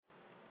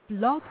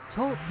Blog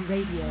Talk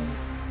Radio.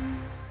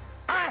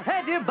 I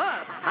hate you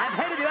both. I've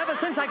hated you ever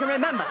since I can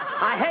remember.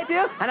 I hate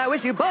you, and I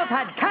wish you both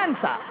had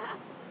cancer.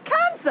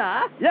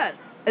 Cancer? Yes,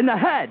 in the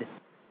head.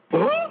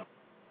 Huh?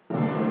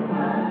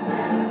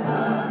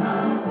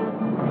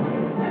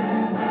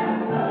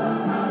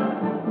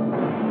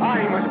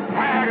 I'm as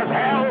tired as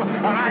hell,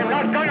 and I'm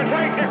not going to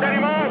take this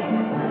anymore.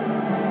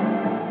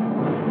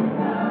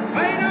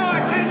 Pay no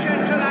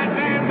attention to that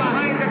man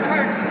behind the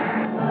curtain.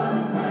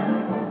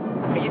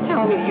 Are you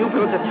telling me you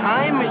built a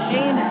time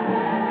machine?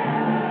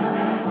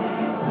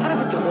 Out of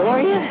a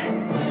DeLorean?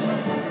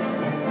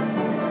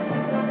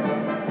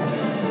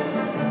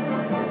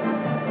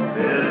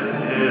 This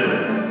is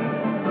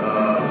the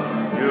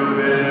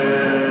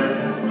Stupid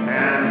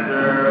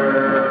Cancer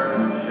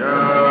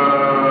Show.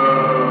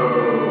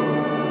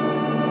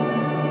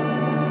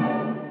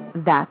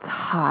 That's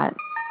hot.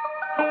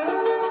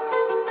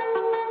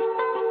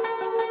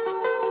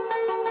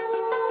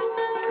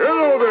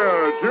 Hello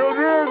there,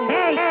 children.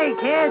 Hey,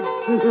 kids.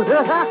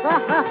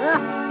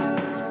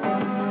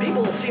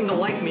 People seem to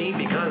like me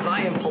because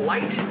I am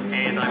polite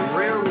and I'm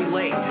rarely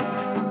late.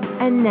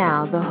 And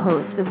now the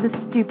host of the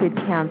Stupid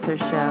Cancer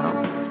Show,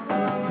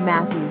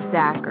 Matthew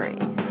Zachary.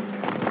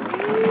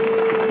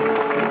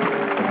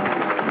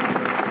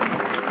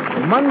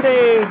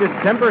 Monday,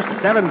 December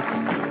 7th,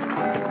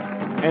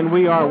 and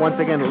we are once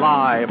again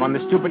live on the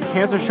Stupid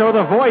Cancer Show,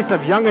 the voice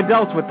of young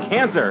adults with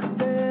cancer.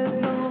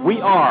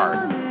 We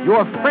are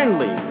your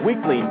friendly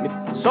weekly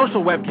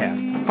social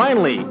webcast,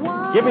 finally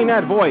giving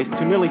that voice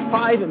to nearly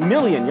 5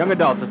 million young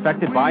adults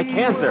affected by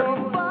cancer.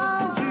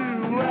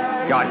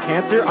 Got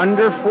cancer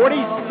under 40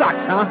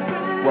 sucks, huh?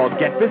 Well,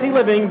 get busy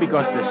living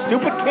because the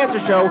Stupid Cancer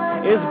Show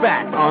is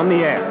back on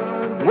the air.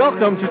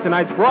 Welcome to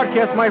tonight's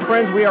broadcast, my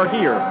friends. We are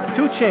here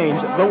to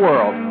change the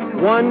world,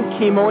 one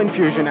chemo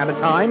infusion at a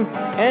time,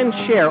 and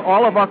share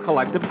all of our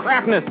collective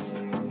craftness.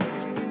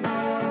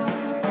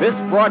 This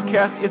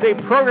broadcast is a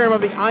program of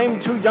the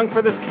I'm Too Young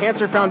for This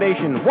Cancer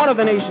Foundation, one of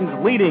the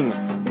nation's leading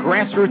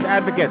grassroots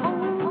advocates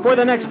for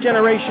the next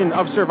generation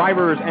of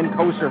survivors and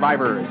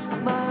co-survivors.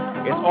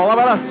 It's all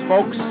about us,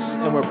 folks,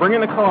 and we're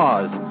bringing the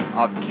cause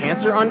of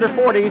cancer under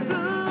 40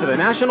 to the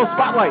national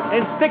spotlight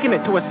and sticking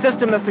it to a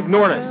system that's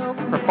ignored us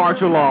for far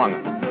too long.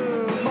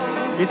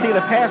 You see,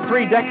 the past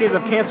 3 decades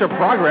of cancer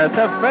progress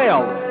have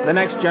failed the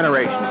next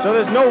generation, so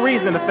there's no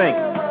reason to think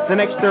the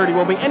next 30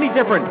 will be any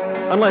different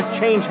unless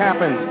change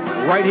happens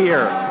right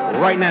here,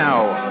 right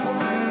now.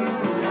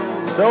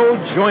 So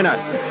join us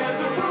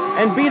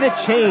and be the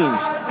change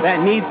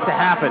that needs to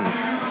happen.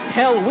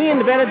 Hell, we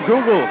invented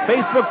Google,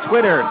 Facebook,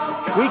 Twitter.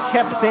 We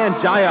kept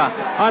Sanjaya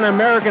on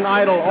American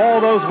Idol all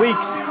those weeks.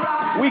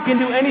 We can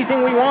do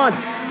anything we want.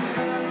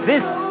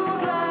 This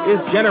is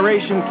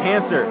Generation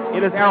Cancer.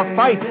 It is our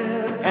fight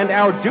and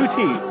our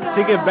duty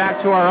to give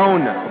back to our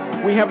own.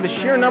 We have the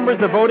sheer numbers,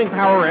 the voting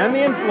power, and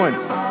the influence,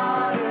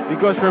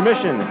 because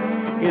remission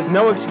is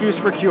no excuse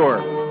for cure,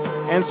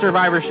 and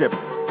survivorship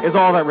is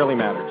all that really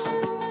matters.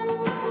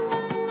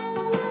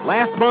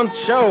 Last month's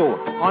show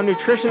on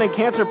Nutrition and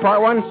Cancer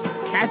Part 1,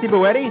 Kathy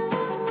Boetti,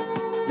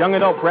 young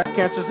adult breast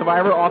cancer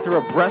survivor, author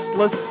of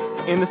Breastless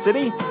in the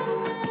City,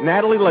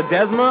 Natalie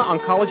Ledesma,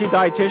 oncology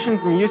dietitian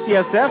from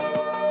UCSF,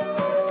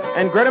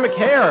 and Greta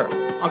McCare,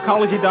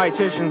 oncology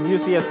dietitian from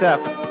UCSF,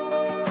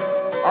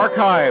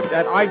 archived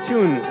at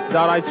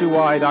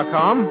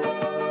itunes.i2y.com.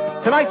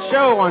 Tonight's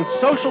show on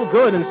social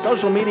good and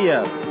social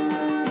media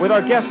with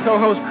our guest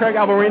co-host Craig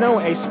Alberino,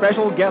 a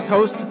special guest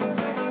host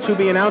to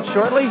be announced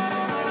shortly.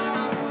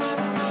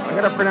 I'm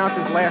going to pronounce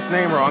his last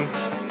name wrong.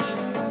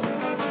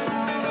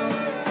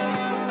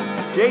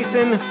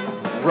 Jason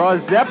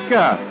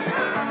RZEPKA,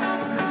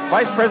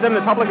 Vice President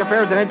of Public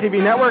Affairs at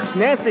NTV Networks.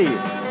 Nancy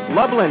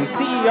Lublin,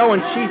 CEO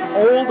and Chief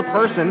Old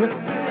Person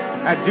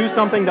at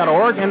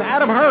DoSomething.org. And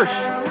Adam Hirsch,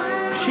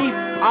 Chief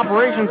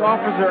Operations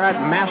Officer at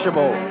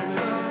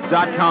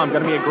Mashable.com.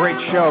 Going to be a great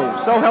show.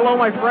 So hello,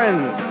 my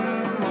friends,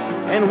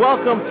 and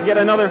welcome to yet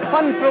another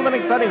fun-filled and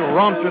exciting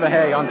romp through the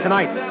hay on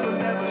tonight's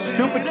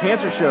Stupid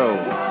Cancer Show.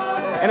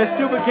 And a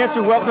Stupid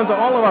Cancer welcome to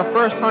all of our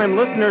first-time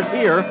listeners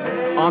here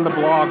on the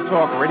Blog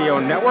Talk Radio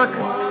Network.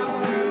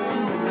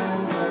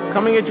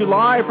 Coming at you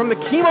live from the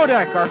Chemo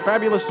Deck, our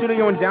fabulous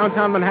studio in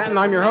downtown Manhattan.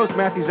 I'm your host,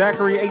 Matthew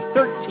Zachary, a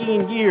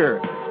 13-year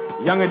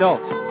young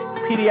adult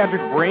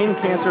pediatric brain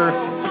cancer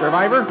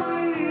survivor.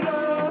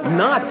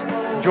 Not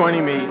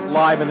joining me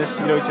live in this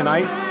studio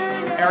tonight,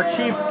 our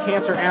chief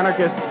cancer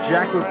anarchist,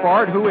 Jack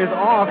Ruffard, who is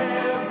off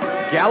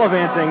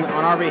gallivanting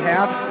on our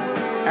behalf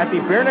at the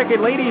Bare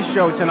Naked Ladies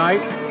show tonight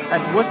at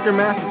Worcester,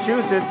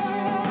 Massachusetts,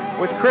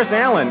 with Chris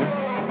Allen.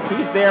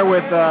 He's there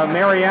with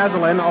Mary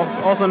Asselin,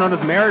 also known as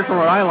Mary from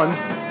Rhode Island,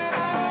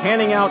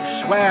 handing out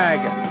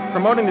swag,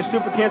 promoting the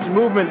Stupid Cancer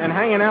movement, and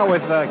hanging out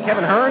with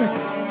Kevin Hearn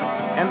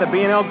and the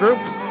B&L group.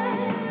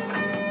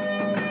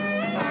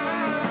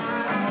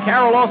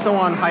 Carol also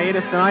on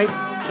hiatus tonight.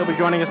 She'll be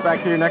joining us back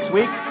here next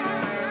week.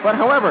 But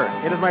however,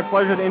 it is my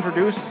pleasure to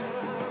introduce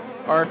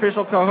our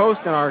official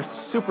co-host and our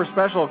super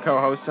special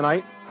co-host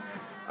tonight,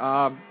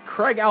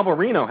 Craig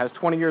Alberino has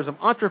 20 years of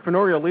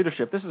entrepreneurial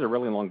leadership. This is a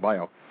really long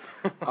bio.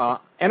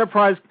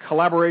 Enterprise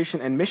collaboration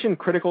and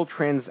mission-critical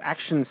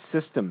transaction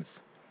systems.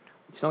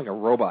 You sound like a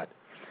robot.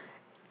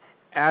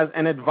 As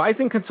an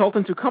advising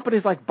consultant to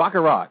companies like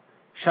Baccarat,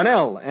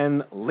 Chanel,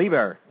 and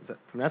Liebherr. Is that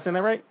pronouncing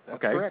that right? That's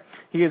okay. correct.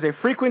 He is a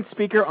frequent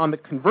speaker on the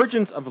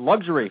convergence of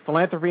luxury,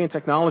 philanthropy, and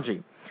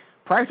technology.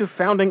 Prior to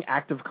founding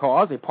Active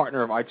Cause, a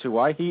partner of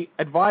I2Y, he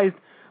advised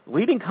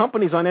leading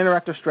companies on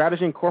interactive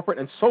strategy and corporate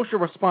and social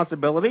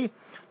responsibility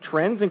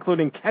trends,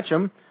 including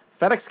Ketchum,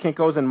 FedEx,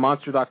 Kinko's, and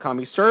Monster.com.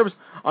 He serves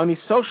on the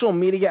social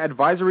media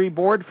advisory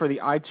board for the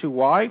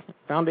I2Y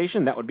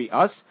Foundation. That would be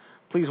us.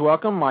 Please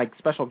welcome my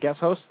special guest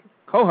host,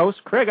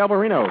 co-host, Craig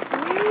Alberino. Hey,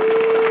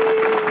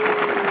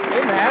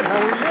 Matt,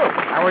 how are you?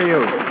 How are you?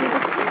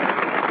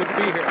 Good to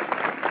be here.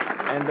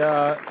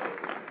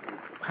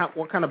 And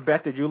what kind of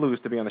bet did you lose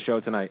to be on the show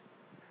tonight?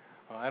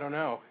 I don't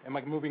know. Am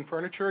I moving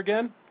furniture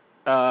again?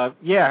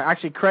 Yeah,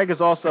 actually, Craig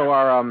is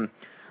also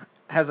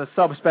has a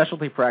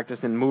sub-specialty practice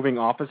in moving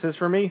offices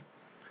for me.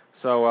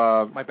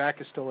 So my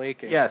back is still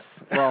aching. Yes.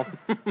 Well,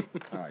 all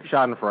right,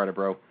 Schadenfreude,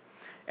 bro.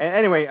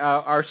 Anyway,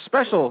 our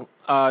special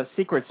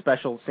secret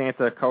special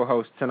Santa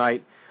co-host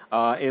tonight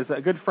is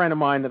a good friend of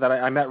mine that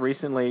I met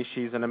recently.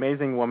 She's an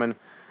amazing woman.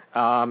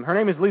 Her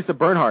name is Lisa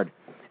Bernhard,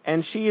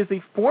 and she is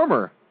the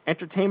former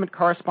entertainment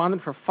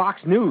correspondent for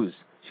Fox News.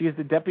 She is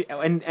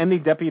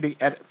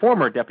the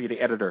former deputy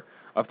editor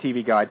of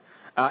TV Guide,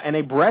 and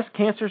a breast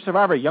cancer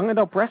survivor, young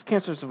adult breast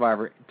cancer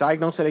survivor,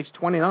 diagnosed at age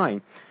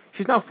 29.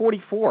 She's now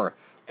 44,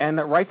 and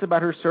writes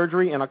about her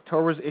surgery in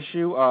October's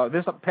issue,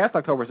 this past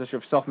October's issue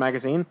of Self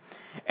magazine,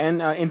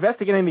 and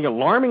investigating the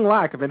alarming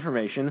lack of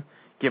information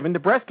given to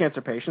breast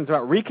cancer patients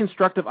about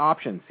reconstructive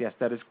options. Yes,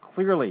 that is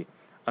clearly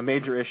a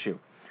major issue.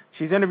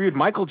 She's interviewed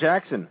Michael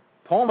Jackson,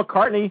 Paul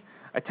McCartney,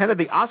 attended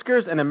the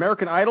Oscars and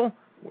American Idol.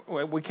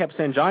 We kept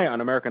Sanjaya on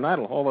American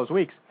Idol all those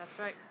weeks. That's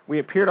right.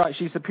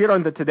 She's appeared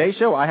on the Today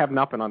Show. I have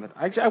not been on it.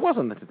 Actually, I was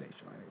on the Today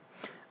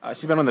Show.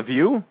 She's been on The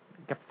View. You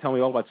have to tell me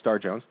all about Star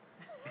Jones.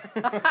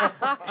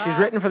 She's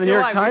written for the New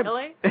York Times.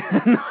 Really?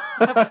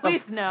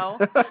 Please no.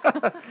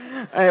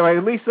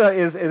 Anyway, Lisa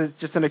is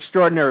just an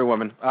extraordinary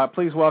woman.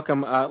 Please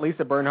welcome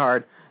Lisa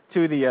Bernhard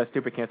to the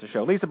Stupid Cancer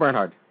Show. Lisa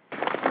Bernhard.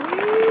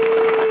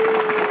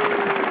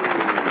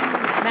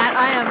 Matt,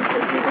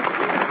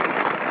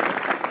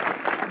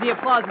 the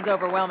applause is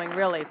overwhelming,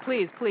 really.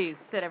 Please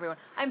sit, everyone.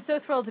 I'm so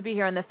thrilled to be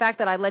here, and the fact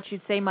that I let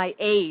you say my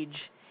age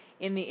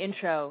in the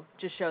intro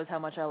just shows how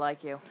much I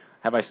like you.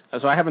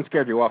 So I haven't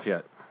scared you off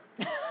yet.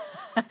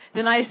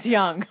 The nice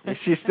young.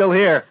 She's still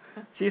here.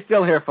 She's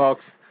still here,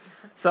 folks.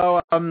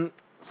 So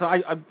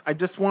I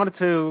just wanted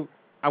to.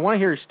 I want to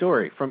hear your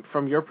story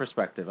from your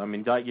perspective. I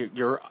mean,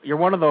 you're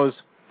one of those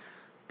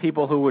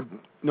people who would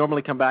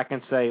normally come back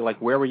and say, like,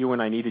 where were you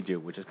when I needed you?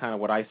 Which is kind of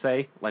what I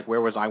say. Like,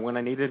 where was I when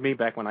I needed me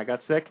back when I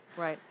got sick?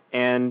 Right.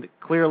 And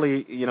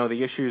clearly,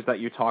 the issues that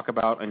you talk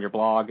about on your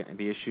blog and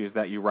the issues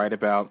that you write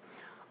about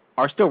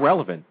are still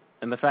relevant.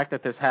 And the fact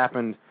that this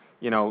happened,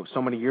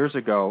 so many years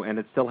ago, and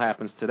it still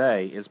happens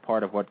today, is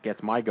part of what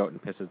gets my goat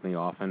and pisses me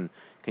off. And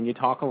can you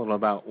talk a little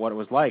about what it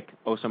was like,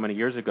 so many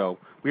years ago?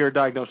 We were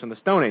diagnosed in the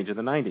Stone Age of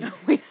the 90s.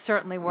 We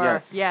certainly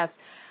were, yes.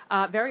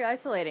 Very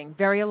isolating,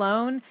 very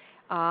alone.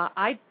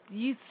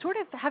 You sort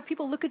of have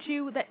people look at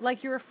you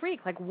like you're a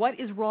freak. Like, what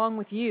is wrong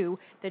with you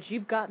that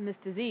you've gotten this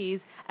disease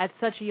at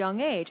such a young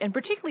age? And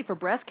particularly for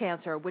breast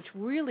cancer, which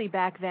really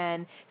back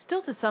then,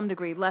 still to some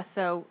degree, less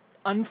so,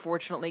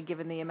 unfortunately,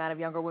 given the amount of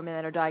younger women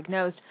that are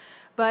diagnosed,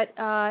 but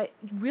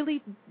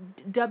really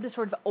dubbed as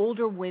sort of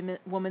older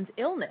woman's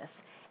illness.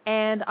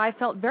 And I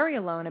felt very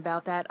alone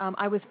about that.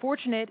 I was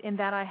fortunate in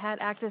that I had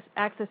access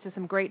to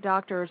some great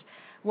doctors.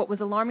 What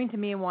was alarming to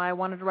me and why I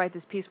wanted to write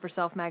this piece for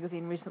Self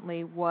magazine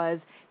recently was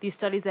these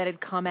studies that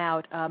had come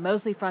out,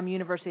 mostly from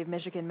University of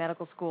Michigan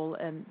Medical School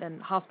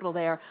and hospital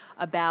there,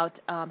 about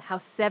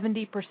how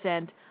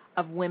 70%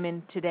 of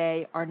women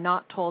today are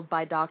not told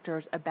by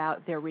doctors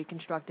about their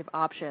reconstructive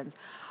options.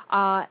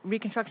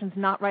 Reconstruction's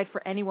not right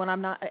for everyone.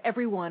 I'm not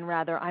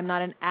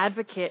an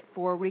advocate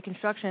for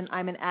reconstruction.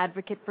 I'm an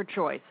advocate for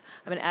choice.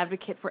 I'm an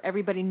advocate for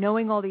everybody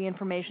knowing all the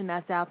information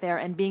that's out there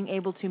and being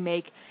able to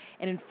make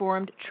an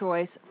informed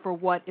choice for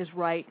what is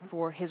right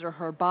for his or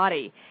her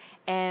body.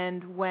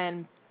 And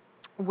when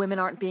women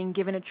aren't being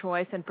given a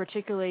choice, and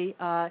particularly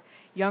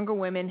younger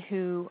women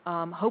who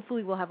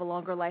hopefully will have a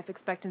longer life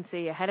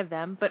expectancy ahead of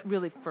them, but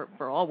really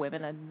for all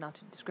women, and not to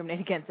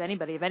discriminate against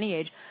anybody of any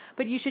age,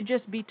 but you should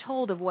just be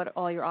told of what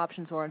all your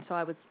options are. And so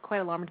I was quite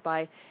alarmed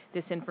by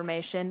this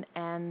information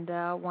and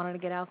wanted to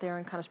get out there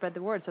and kind of spread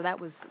the word. So that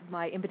was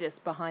my impetus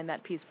behind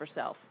that piece for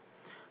Self.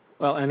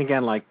 Well, and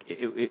again, like,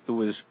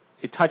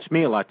 it touched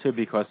me a lot, too,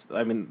 because,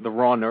 I mean, the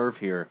raw nerve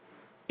here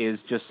is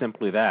just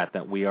simply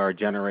that we are a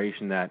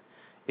generation that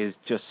is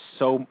just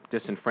so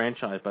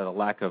disenfranchised by the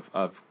lack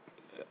of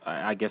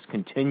I guess,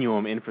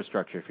 continuum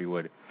infrastructure, if you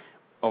would,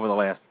 over the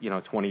last,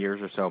 20 years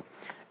or so.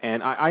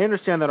 And I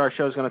understand that our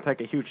show is going to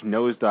take a huge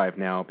nosedive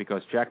now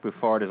because Jack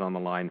Buffard is on the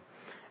line.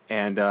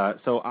 And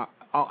so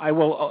I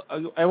will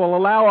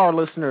allow our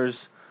listeners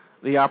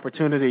the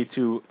opportunity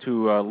to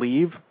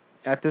leave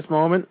at this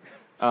moment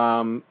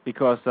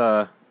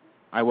because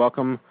I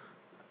welcome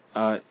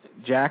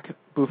Jack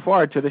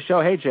Buffard to the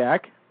show. Hey,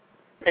 Jack.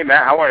 Hey,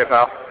 Matt. How are you,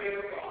 pal?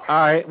 All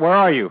right. Where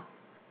are you?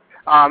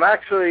 I'm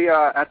actually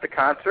at the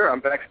concert. I'm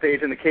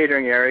backstage in the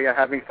catering area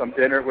having some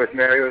dinner with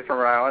Mary from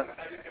Rhode Island.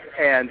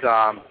 And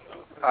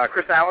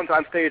Chris Allen's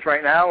on stage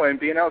right now, and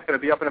B&L is going to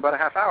be up in about a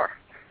half hour.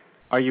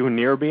 Are you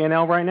near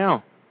B&L right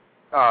now?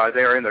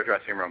 They are in their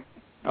dressing room.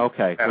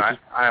 Okay. And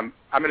I'm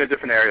in a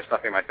different area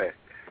stuffing my face.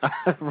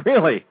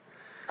 Really?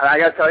 And I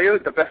got to tell you,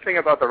 the best thing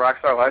about the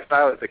Rockstar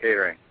lifestyle is the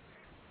catering.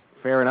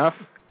 Fair enough.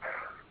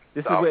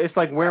 It's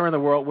like where in the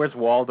world, where's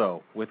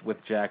Waldo with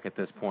Jack at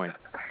this point?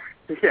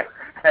 Yeah,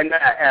 and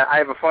I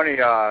have a funny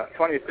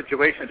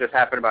situation just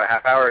happened about a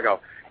half hour ago.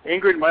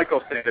 Ingrid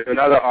Michaelson is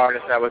another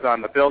artist that was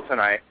on the bill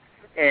tonight,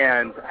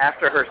 and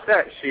after her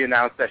set, she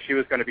announced that she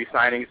was going to be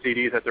signing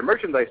CDs at the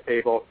merchandise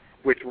table,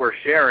 which we're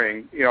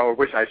sharing,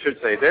 which I should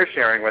say they're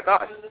sharing with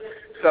us.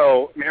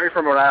 So Mary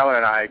from Rhode Island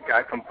and I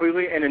got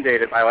completely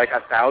inundated by like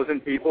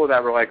 1,000 people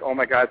that were like, oh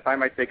my God, sign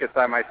my ticket,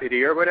 sign my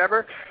CD or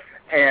whatever,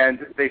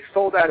 and they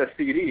sold out of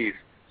CDs.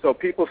 So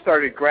people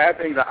started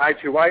grabbing the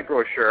I2Y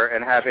brochure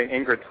and having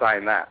Ingrid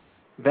sign that.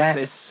 That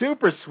is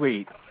super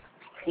sweet.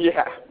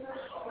 Yeah.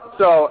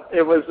 So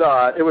it was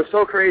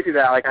so crazy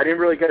that like I didn't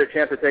really get a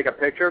chance to take a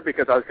picture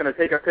because I was going to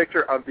take a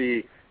picture of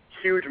the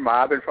huge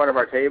mob in front of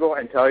our table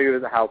and tell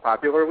you how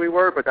popular we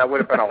were, but that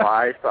would have been a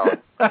lie. So.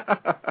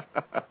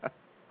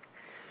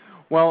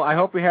 Well, I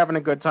hope you're having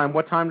a good time.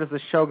 What time does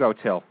the show go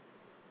till?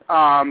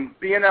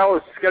 B&L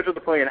is scheduled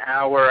to play an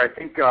hour. I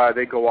think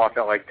they go off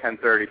at like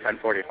 10:30,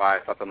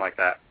 10:45, something like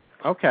that.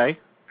 Okay.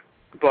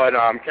 But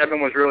Kevin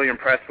was really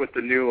impressed with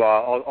the new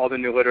all the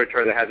new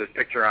literature that has his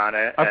picture on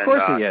it. Of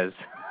course he is.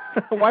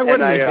 Why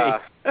wouldn't he be?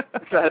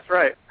 That's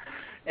right.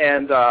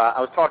 And I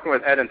was talking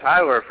with Ed and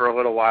Tyler for a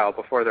little while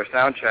before their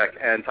sound check,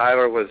 and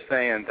Tyler was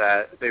saying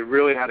that they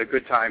really had a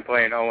good time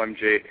playing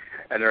OMG,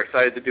 and they're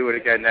excited to do it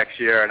again next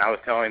year. And I was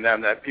telling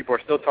them that people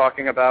are still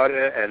talking about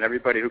it, and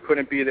everybody who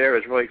couldn't be there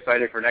is really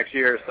excited for next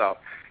year. So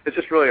it's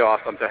just really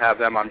awesome to have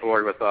them on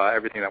board with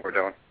everything that we're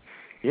doing.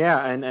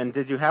 Yeah, and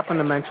did you happen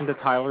to mention to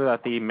Tyler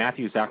that the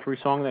Matthew Zachary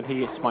song that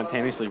he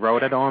spontaneously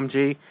wrote at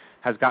OMG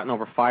has gotten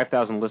over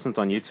 5,000 listens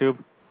on YouTube?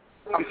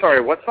 I'm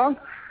sorry, what song?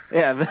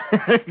 Yeah,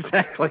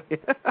 exactly.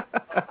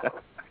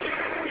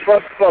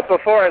 But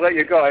before I let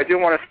you go, I do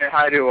want to say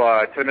hi to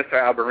Mr.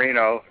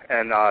 Alberino,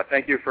 and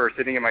thank you for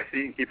sitting in my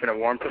seat and keeping it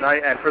warm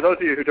tonight. And for those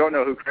of you who don't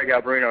know who Craig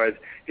Alberino is,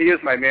 he is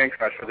my man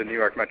crush for the New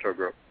York Metro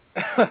Group.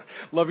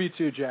 Love you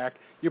too, Jack.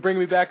 You bring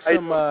me back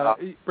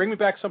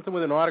something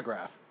with an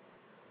autograph.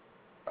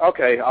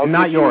 Okay, I'll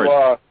not give yours.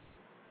 You,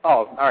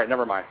 all right,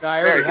 never mind. No,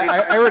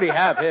 I already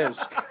have his.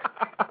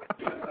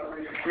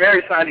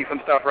 Mary's signing some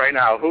stuff right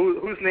now.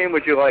 Whose name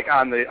would you like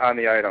on the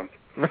item?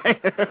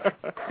 Right.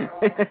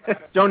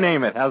 Don't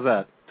name it. How's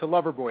that? To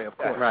Loverboy, of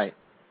course. Right.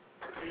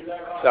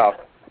 So,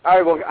 all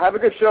right. Well, have a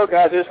good show,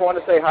 guys. I just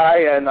wanted to say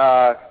hi, and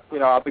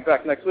I'll be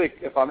back next week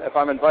if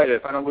I'm invited.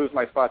 If I don't lose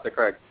my spot to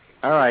Craig.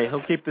 All right.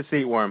 He'll keep the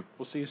seat warm.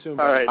 We'll see you soon.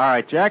 All right. All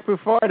right. Jack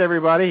Buffard,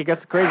 everybody. He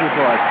gets the crazy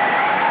applause.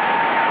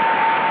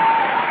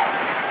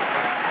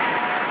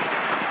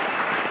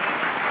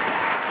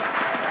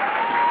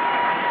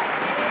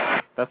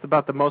 That's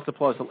about the most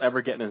applause he'll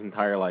ever get in his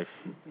entire life.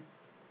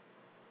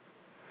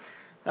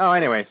 Oh,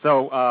 anyway,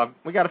 so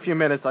we got a few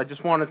minutes. I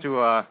just wanted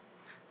to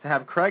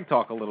have Craig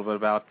talk a little bit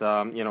about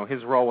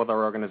his role with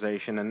our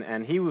organization,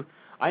 and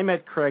I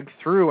met Craig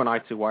through an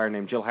I2Wire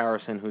named Jill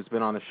Harrison, who's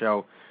been on the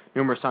show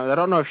numerous times. I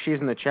don't know if she's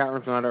in the chat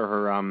room tonight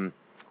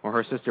or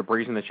her sister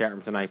Bree's in the chat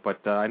room tonight, but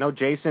I know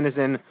Jason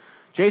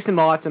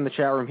Mollett's in the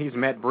chat room. He's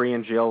met Bree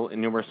and Jill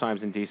numerous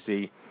times in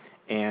D.C.,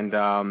 and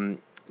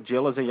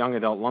Jill is a young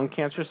adult lung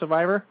cancer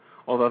survivor,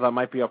 although that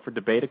might be up for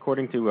debate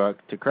according to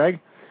Craig.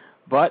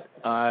 But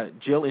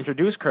Jill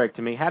introduced Craig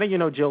to me. How did you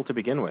know Jill to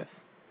begin with?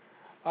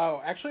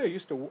 Oh,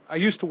 actually, I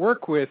used to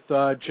work with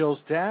Jill's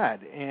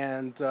dad,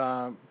 and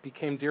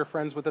became dear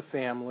friends with the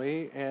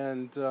family.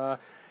 And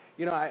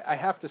I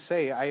have to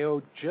say, I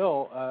owe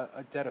Jill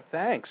a debt of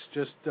thanks.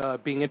 Just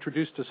being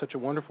introduced to such a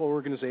wonderful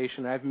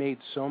organization. I've made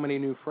so many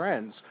new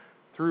friends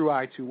through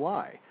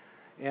I2Y,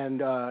 and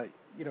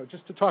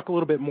just to talk a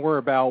little bit more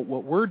about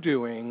what we're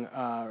doing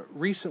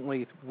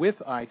recently with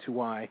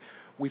I2Y.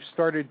 We've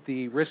started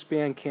the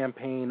wristband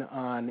campaign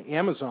on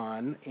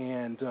Amazon,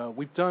 and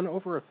we've done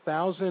over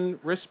 1,000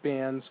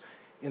 wristbands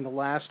in the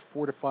last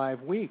 4 to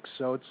 5 weeks.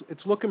 So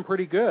it's looking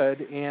pretty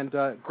good, and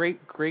great,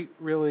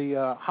 really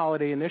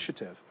holiday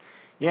initiative.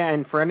 Yeah,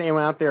 and for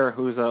anyone out there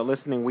who's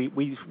listening,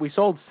 we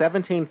sold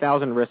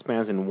 17,000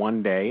 wristbands in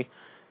one day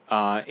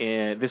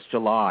this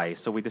July.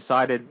 So we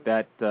decided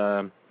that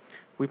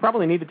we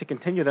probably needed to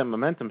continue that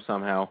momentum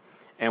somehow,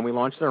 and we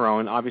launched our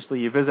own. Obviously,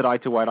 you visit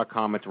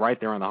i2y.com. It's right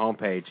there on the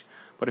homepage.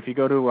 But if you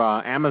go to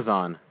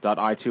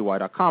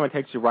amazon.i2y.com, it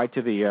takes you right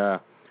to the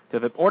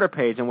order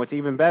page. And what's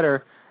even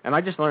better, and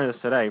I just learned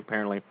this today,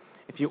 apparently,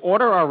 if you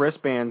order our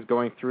wristbands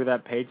going through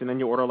that page and then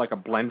you order like a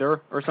blender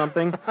or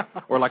something,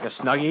 or like a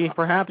Snuggie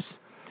perhaps,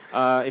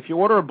 If you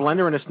order a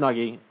blender and a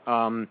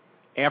Snuggie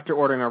after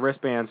ordering our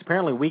wristbands,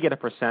 apparently we get a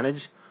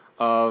percentage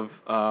of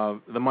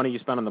the money you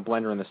spend on the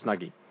blender and the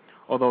Snuggie.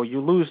 Although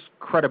you lose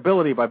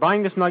credibility by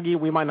buying the Snuggie,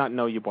 we might not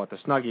know you bought the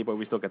Snuggie, but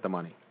we still get the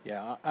money.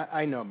 Yeah,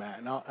 I know, Matt,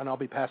 and I'll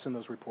be passing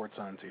those reports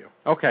on to you.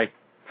 Okay.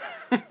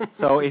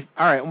 So, all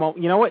right, well,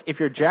 you know what? If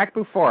you're Jack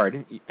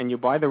Buffard and you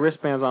buy the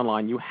wristbands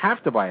online, you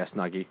have to buy a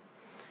Snuggie,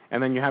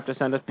 and then you have to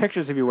send us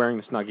pictures of you wearing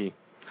the Snuggie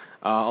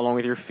along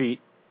with your feet.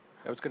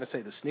 I was going to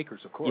say the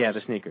sneakers, of course. Yeah,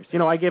 the sneakers. You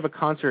know, I gave a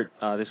concert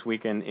this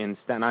weekend in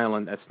Staten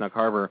Island at Snug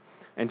Harbor,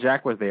 and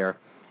Jack was there.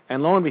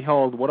 And lo and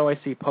behold, what do I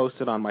see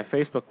posted on my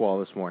Facebook wall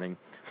this morning?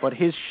 But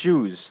his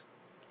shoes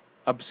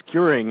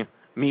obscuring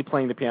me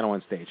playing the piano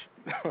on stage.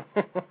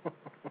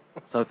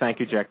 So thank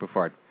you, Jack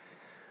Buffard.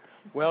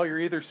 Well, you're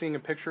either seeing a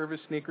picture of his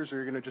sneakers or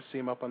you're going to just see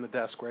him up on the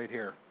desk right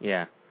here.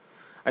 Yeah.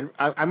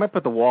 I might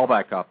put the wall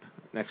back up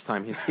next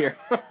time he's here.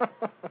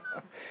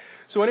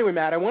 So anyway,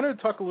 Matt, I wanted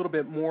to talk a little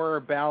bit more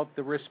about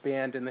the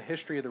wristband and the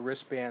history of the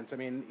wristbands. I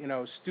mean, you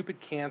know, Stupid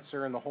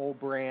Cancer and the whole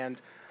brand.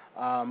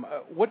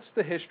 What's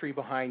the history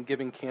behind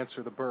giving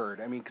cancer the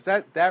bird? I mean,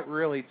 because that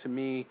really, to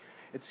me,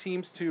 it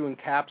seems to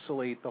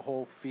encapsulate the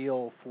whole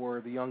feel for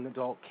the young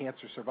adult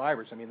cancer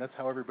survivors. I mean, that's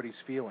how everybody's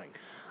feeling.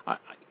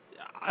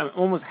 I'm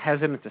almost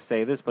hesitant to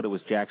say this, but it was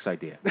Jack's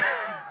idea.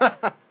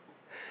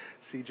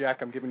 See, Jack,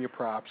 I'm giving you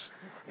props.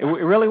 It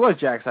really was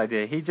Jack's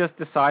idea. He just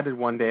decided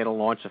one day to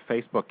launch a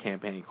Facebook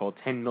campaign called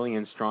 10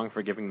 Million Strong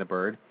for Giving the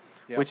Bird,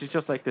 which is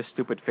just like this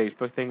stupid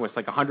Facebook thing where it's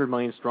like 100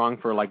 million strong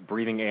for, like,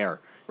 breathing air.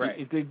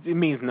 Right. It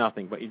means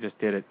nothing, but you just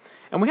did it.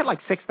 And we had like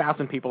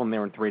 6,000 people in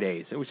there in 3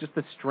 days. It was just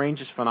the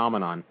strangest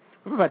phenomenon.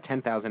 We have about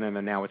 10,000 in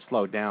there now. It's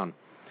slowed down.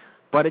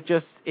 But it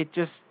just,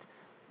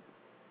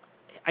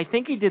 I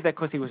think he did that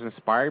because he was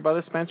inspired by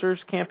the Spencer's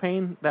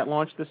campaign that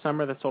launched this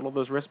summer that sold all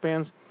those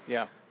wristbands.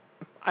 Yeah.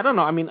 I don't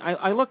know. I mean,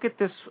 I look at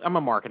this, I'm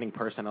a marketing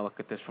person. I look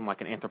at this from like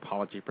an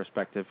anthropology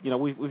perspective. You know,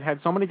 we've had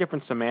so many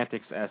different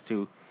semantics as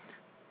to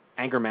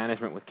anger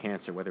management with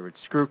cancer, whether it's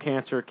screw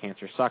cancer,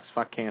 cancer sucks,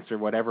 fuck cancer,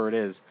 whatever it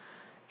is.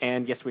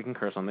 And yes, we can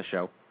curse on the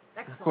show.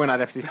 Excellent. We're not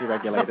FCC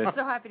regulated. I'm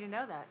so happy to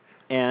know that.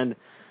 And,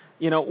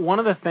 you know, one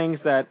of the things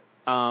that,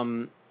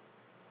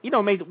 you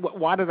know,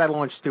 why did I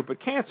launch Stupid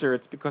Cancer?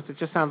 It's because it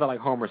just sounded like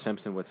Homer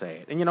Simpson would say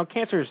it. And, you know,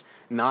 cancer's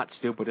not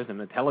stupid. It's an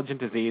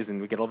intelligent disease,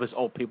 and we get all these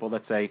old people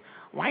that say,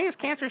 why is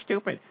cancer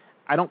stupid?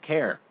 I don't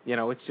care. You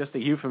know, it's just a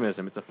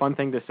euphemism. It's a fun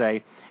thing to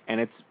say, and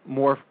it's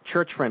more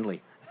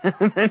church-friendly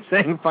than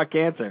saying fuck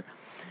cancer.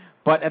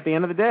 But at the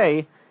end of the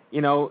day,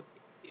 you know,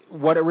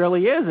 what it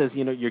really is,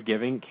 you know, you're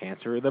giving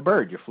cancer the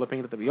bird. You're flipping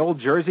it at the old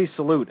Jersey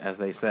salute, as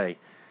they say.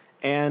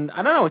 And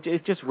I don't know,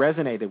 it just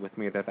resonated with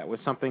me that was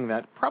something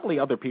that probably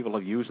other people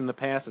have used in the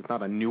past. It's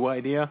not a new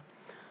idea.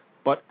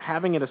 But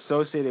having it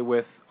associated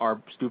with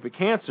our Stupid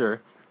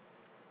Cancer,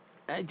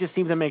 it just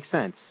seemed to make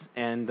sense.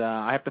 And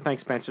I have to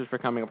thank Spencer's for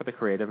coming up with the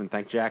creative, and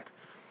thank Jack,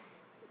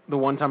 the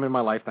one time in my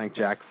life, thank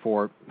Jack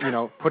for, you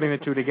know, putting the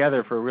two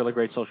together for a really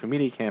great social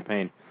media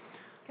campaign.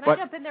 Can I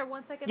jump in there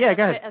 1 second? Yeah,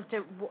 go ahead. As to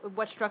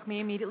what struck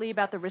me immediately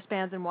about the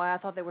wristbands and why I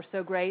thought they were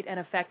so great and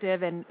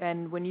effective,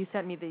 and when you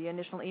sent me the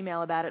initial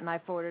email about it, and I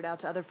forwarded it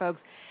out to other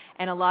folks,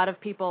 and a lot of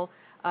people,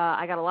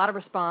 I got a lot of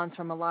response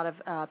from a lot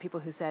of people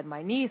who said,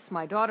 my niece,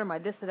 my daughter, my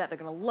this or that, they're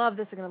going to love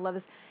this, they're going to love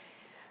this,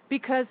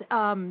 because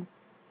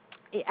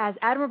as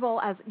admirable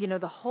as, you know,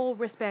 the whole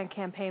wristband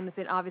campaign has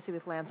been, obviously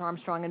with Lance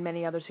Armstrong and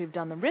many others who've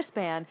done the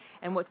wristband,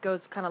 and what goes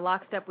kind of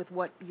lockstep with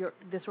what your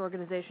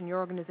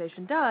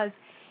organization does,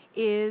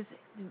 is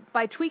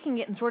by tweaking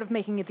it and sort of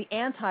making it the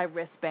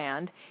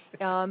anti-wristband,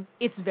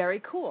 it's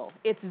very cool.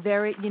 It's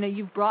very, you know,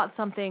 you've brought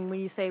something when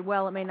you say,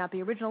 well, it may not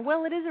be original.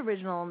 Well, it is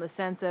original in the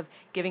sense of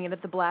giving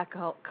it the black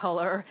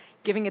color,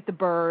 giving it the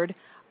bird.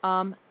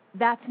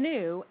 That's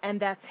new and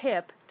that's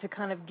hip to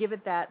kind of give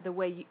it that the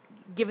way you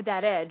give it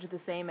that edge, the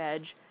same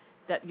edge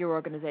that your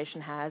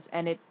organization has,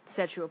 and it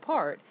sets you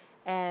apart.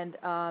 And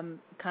kind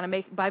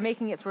of by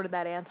making it sort of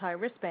that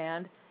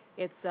anti-wristband,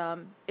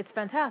 it's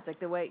fantastic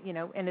the way, you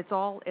know, and it's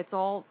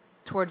all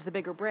towards the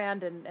bigger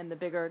brand and the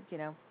bigger, you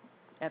know,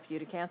 F you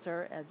to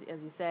cancer, as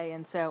you say.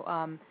 And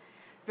so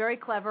very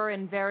clever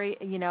and very,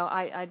 you know,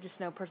 I just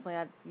know personally,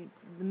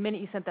 the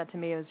minute you sent that to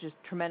me, it was just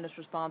tremendous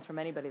response from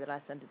anybody that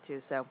I sent it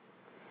to. So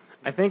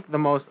I think the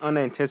most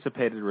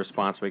unanticipated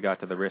response we got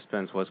to the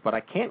wristbands was, but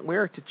I can't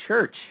wear it to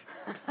church.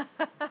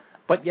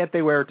 But yet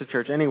they wear it to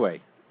church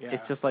anyway. Yeah.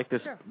 It's just like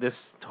this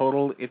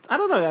total, I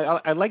don't know,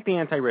 I like the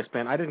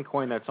anti-wristband. I didn't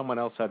coin that. Someone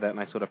else said that, and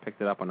I sort of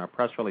picked it up on our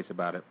press release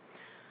about it.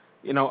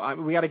 You know,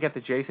 we got to get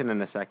to Jason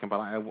in a second, but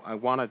I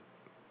want to,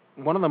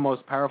 one of the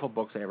most powerful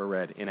books I ever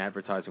read in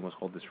advertising was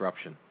called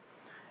Disruption.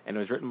 And it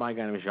was written by a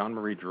guy named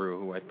Jean-Marie Drew,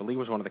 who I believe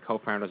was one of the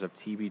co-founders of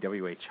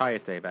TBWA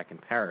Chiat back in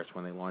Paris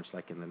when they launched,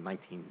 like, in the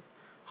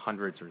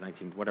 1900s or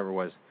whatever it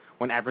was,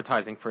 when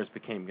advertising first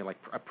became, you know, like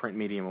a print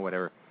medium or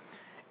whatever.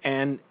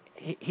 And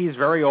he's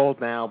very old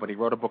now, but he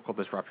wrote a book called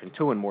Disruption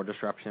 2 and More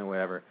Disruption and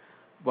whatever.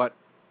 But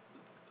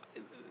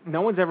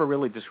no one's ever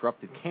really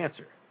disrupted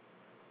cancer.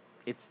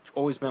 It's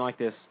always been like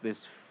this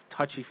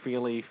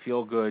touchy-feely,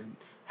 feel-good,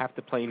 have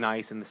to play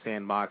nice in the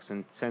sandbox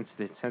and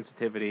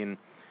sensitivity.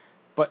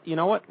 But you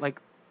know what? Like,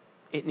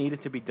 it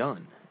needed to be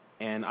done.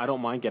 And I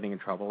don't mind getting in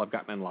trouble. I've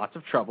gotten in lots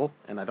of trouble,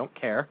 and I don't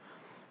care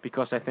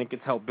because I think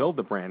it's helped build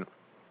the brand.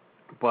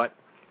 But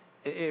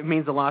it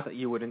means a lot that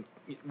you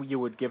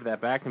would give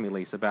that back to me,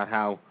 Lisa, about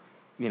how,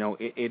 you know,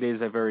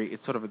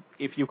 it's sort of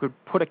if you could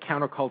put a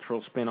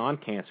countercultural spin on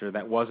cancer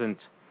that wasn't,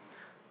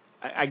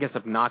 I guess,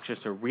 obnoxious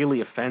or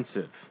really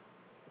offensive,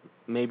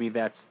 maybe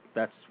that's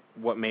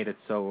what made it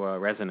so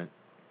resonant.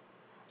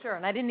 Sure,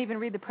 and I didn't even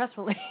read the press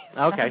release.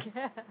 Okay.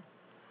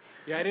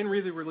 Yeah, I didn't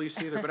read the release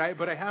either,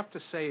 but I have to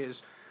say is,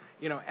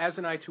 you know, as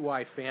an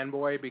I2I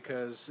fanboy,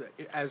 because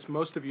as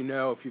most of you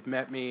know, if you've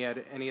met me at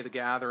any of the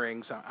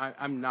gatherings,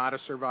 I'm not a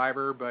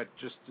survivor, but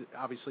just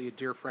obviously a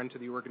dear friend to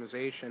the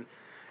organization.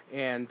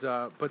 And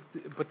but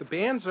the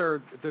bands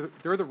they're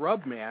the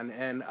rub, man,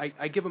 and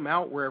I give them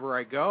out wherever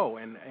I go,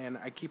 and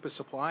I keep a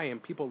supply,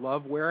 and people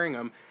love wearing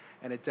them,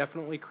 and it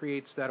definitely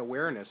creates that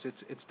awareness.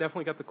 It's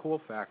definitely got the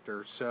cool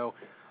factor. So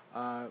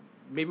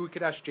maybe we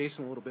could ask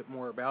Jason a little bit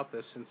more about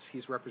this since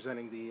he's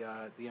representing the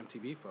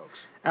MTV folks.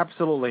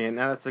 Absolutely, and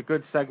that's a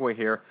good segue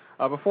here.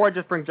 Before I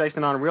just bring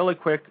Jason on really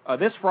quick,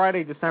 this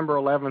Friday, December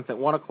 11th at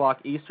 1 o'clock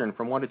Eastern,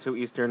 from 1 to 2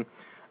 Eastern,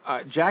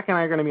 Jack and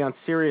I are going to be on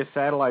Sirius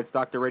Satellite's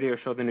Dr. Radio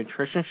Show, The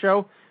Nutrition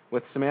Show,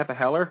 with Samantha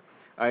Heller.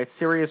 It's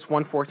Sirius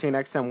 114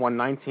 XM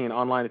 119,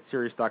 online at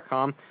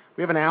Sirius.com.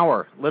 We have an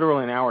hour,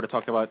 literally an hour, to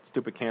talk about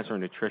stupid cancer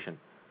and nutrition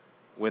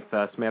with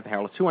Samantha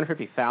Heller.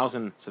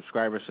 250,000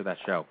 subscribers to that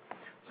show.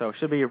 So it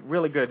should be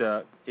really good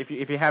if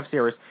you have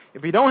Sirius.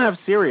 If you don't have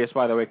Sirius,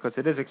 by the way, because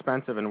it is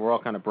expensive and we're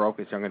all kind of broke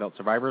as young adult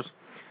survivors,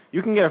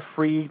 you can get a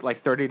free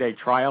 30-day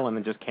trial and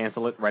then just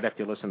cancel it right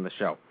after you listen to the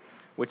show,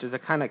 which is a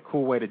kind of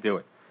cool way to do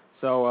it.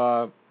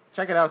 So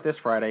check it out this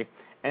Friday.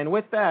 And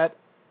with that,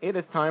 it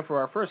is time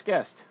for our first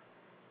guest.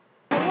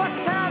 What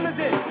time is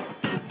it?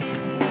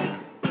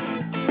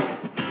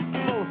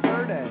 Oh,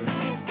 Thursday.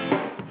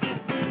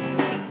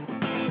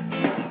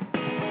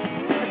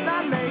 It's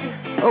not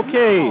late.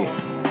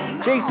 Okay.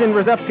 Jason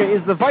RZEPKA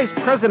is the Vice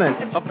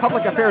President of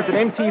Public Affairs at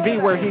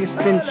MTV, where he's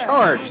been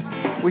charged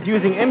with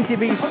using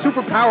MTV's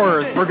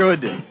superpowers for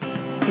good.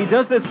 He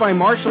does this by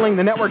marshaling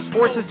the network's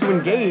forces to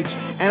engage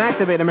and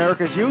activate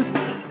America's youth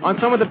on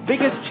some of the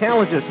biggest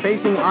challenges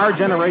facing our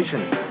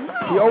generation.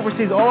 He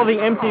oversees all of the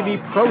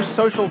MTV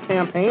pro-social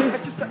campaigns,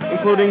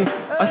 including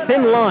A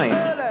Thin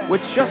Line,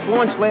 which just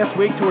launched last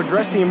week to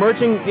address the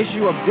emerging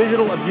issue of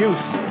digital abuse.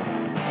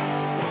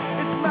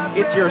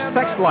 It's Your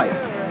Sex Life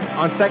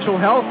on sexual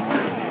health,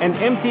 and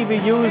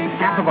MTVU's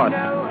Half of Us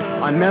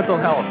on mental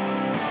health.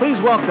 Please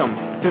welcome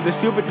to the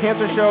Stupid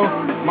Cancer Show,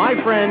 my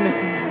friend,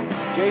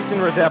 Jason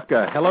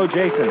RZEPKA. Hello,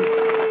 Jason.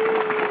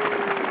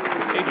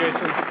 Hey,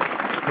 Jason.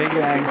 Hey,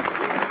 gang.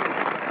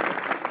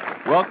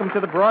 Welcome to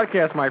the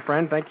broadcast, my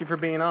friend. Thank you for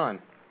being on.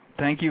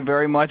 Thank you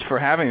very much for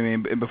having me.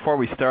 And before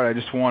we start, I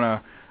just want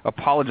to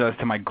apologize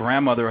to my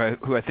grandmother,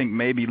 who I think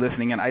may be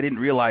listening in. I didn't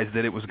realize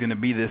that it was going to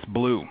be this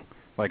blue.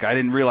 Like, I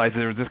didn't realize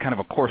there was this kind of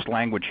a coarse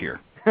language here.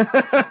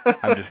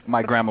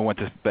 My grandma went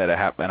to bed an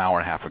hour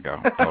and a half ago.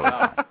 Totally.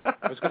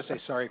 I was going to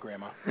say sorry,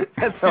 Grandma.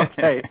 That's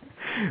okay.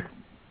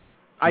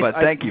 But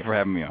thank you for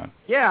having me on.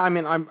 Yeah, I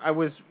mean, I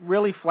was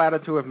really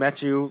flattered to have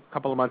met you a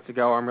couple of months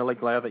ago. I'm really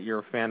glad that you're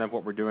a fan of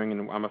what we're doing,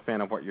 and I'm a fan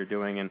of what you're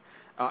doing. And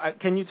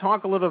can you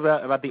talk a little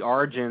bit about the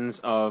origins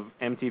of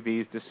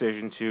MTV's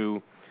decision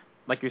to,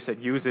 like you said,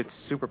 use its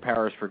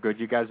superpowers for good?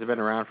 You guys have been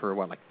around for,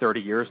 30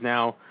 years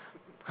now,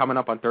 coming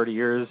up on 30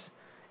 years.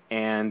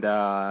 And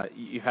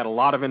you've had a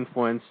lot of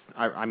influence.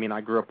 I mean,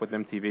 I grew up with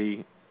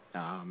MTV,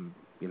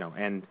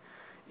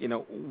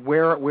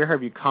 where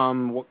have you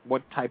come?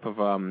 What type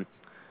of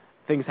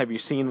things have you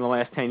seen in the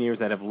last 10 years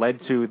that have led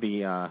to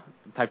the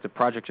types of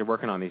projects you're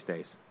working on these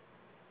days?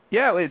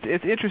 Yeah,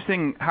 it's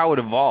interesting how it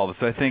evolves.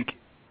 I think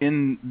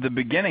in the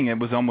beginning it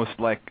was almost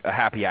like a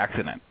happy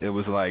accident. It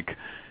was like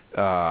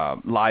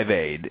Live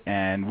Aid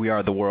and We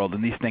Are the World,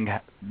 and these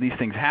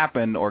things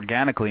happened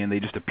organically, and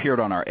they just appeared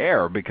on our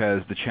air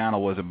because the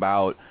channel was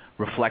about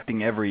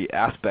reflecting every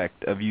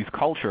aspect of youth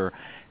culture.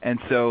 And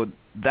so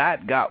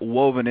that got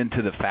woven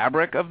into the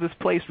fabric of this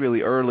place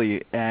really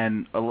early,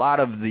 and a lot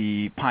of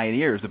the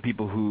pioneers, the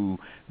people who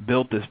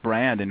built this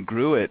brand and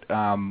grew it,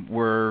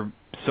 were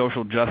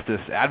social justice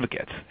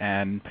advocates,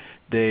 and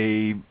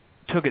they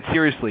took it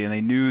seriously, and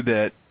they knew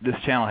that this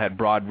channel had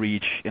broad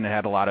reach and it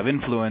had a lot of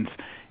influence,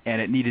 and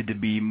it needed to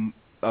be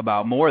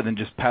about more than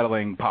just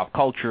peddling pop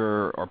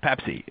culture or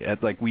Pepsi.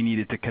 It's like we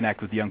needed to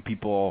connect with young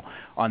people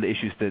on the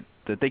issues that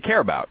they care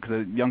about,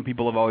 because young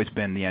people have always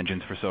been the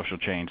engines for social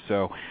change.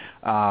 So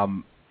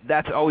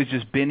that's always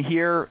just been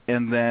here.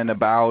 And then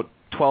about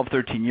 12,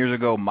 13 years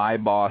ago, my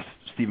boss,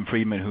 Stephen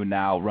Friedman, who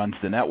now runs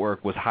the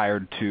network, was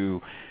hired to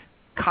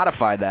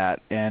codify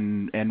that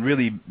and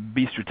really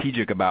be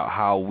strategic about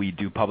how we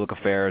do public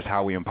affairs,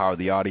 how we empower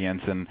the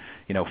audience. And,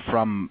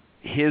 from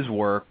his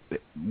work,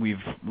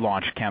 we've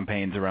launched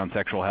campaigns around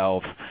sexual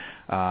health,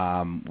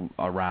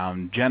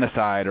 around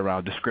genocide,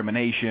 around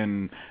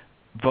discrimination,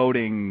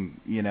 voting,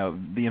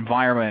 the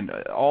environment,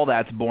 all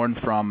that's born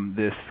from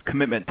this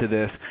commitment to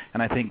this.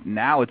 And I think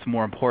now it's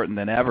more important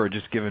than ever,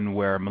 just given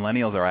where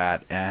millennials are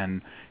at.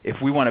 And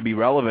if we want to be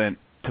relevant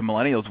to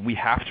millennials, we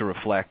have to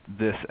reflect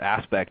this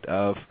aspect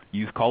of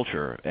youth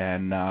culture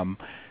and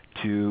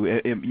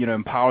to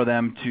empower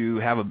them to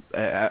have an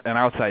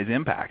outsized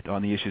impact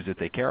on the issues that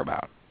they care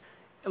about.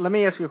 Let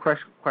me ask you a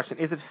question.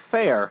 Is it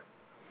fair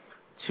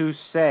to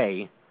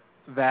say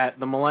that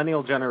the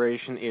millennial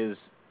generation is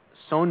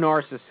so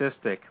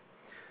narcissistic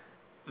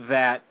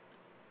that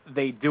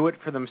they do it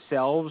for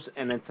themselves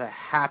and it's a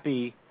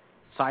happy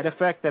side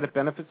effect that it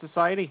benefits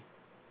society?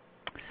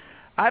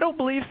 I don't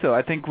believe so.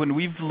 I think when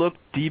we've looked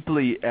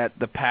deeply at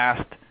the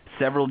past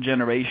several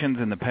generations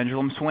in the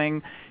pendulum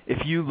swing,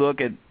 if you look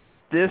at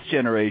this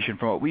generation,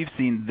 from what we've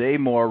seen, they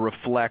more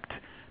reflect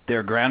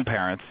their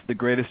grandparents, the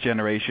greatest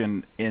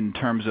generation, in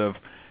terms of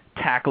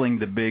tackling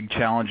the big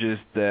challenges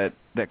that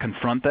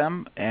confront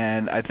them.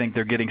 And I think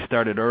they're getting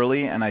started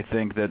early, and I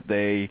think that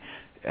they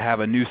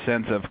have a new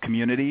sense of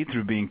community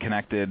through being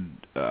connected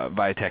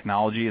via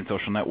technology and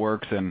social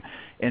networks and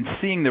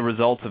seeing the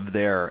results of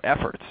their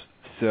efforts.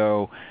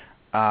 So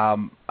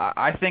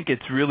I think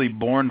it's really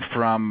born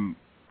from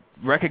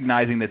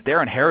recognizing that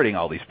they're inheriting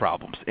all these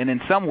problems. And in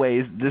some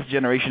ways, this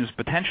generation is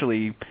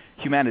potentially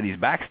humanity's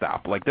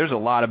backstop. Like, there's a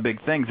lot of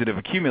big things that have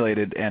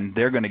accumulated, and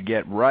they're going to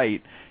get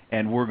right,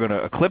 and we're going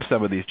to eclipse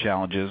some of these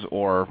challenges,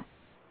 or,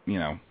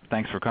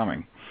 thanks for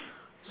coming.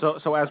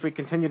 So as we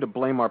continue to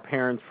blame our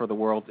parents for the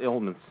world's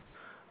illness,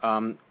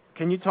 can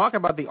you talk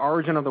about the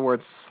origin of the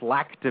word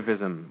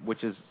slacktivism,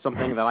 which is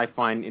something that I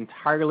find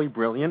entirely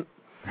brilliant?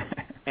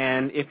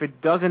 And if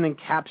it doesn't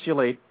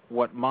encapsulate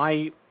what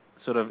my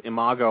sort of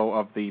imago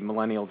of the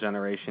millennial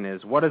generation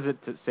is, what does it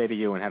say to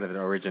you, and how did it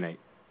originate?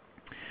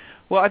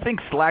 Well, I think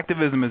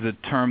slacktivism is a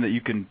term that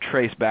you can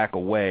trace back a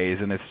ways,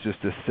 and it's just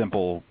a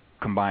simple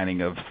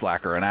combining of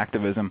slacker and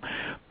activism.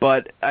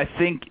 But I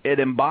think it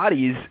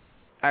embodies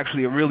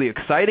actually a really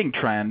exciting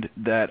trend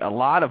that a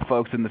lot of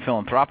folks in the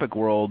philanthropic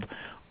world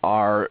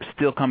are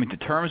still coming to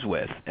terms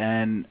with.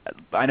 And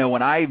I know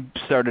when I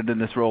started in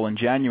this role in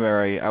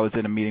January, I was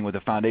in a meeting with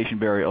the foundation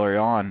very early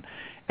on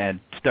and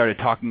started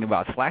talking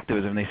about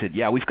slacktivism, and they said,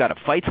 yeah, we've got to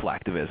fight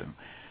slacktivism.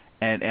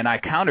 And I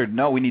countered,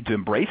 no, we need to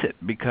embrace it,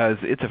 because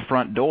it's a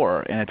front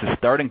door and it's a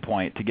starting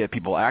point to get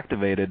people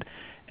activated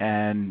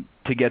and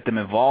to get them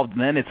involved.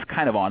 And then it's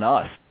kind of on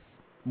us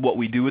what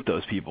we do with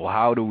those people.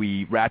 How do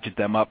we ratchet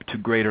them up to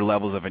greater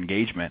levels of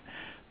engagement?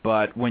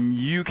 But when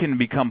you can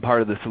become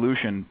part of the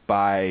solution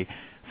by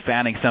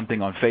fanning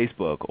something on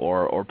Facebook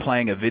or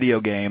playing a video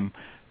game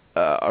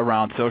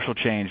around social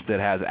change that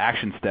has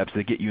action steps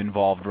that get you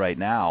involved right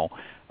now,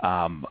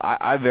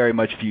 I very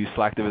much view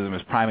slacktivism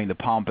as priming the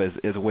pump as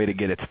a way to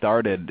get it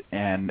started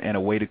and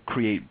a way to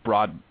create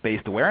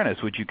broad-based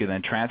awareness, which you can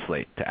then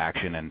translate to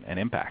action and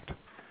impact.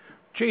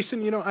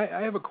 Jason,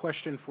 I have a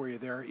question for you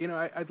there.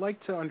 I'd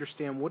like to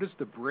understand, what is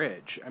the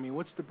bridge? I mean,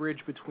 what's the bridge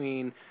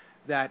between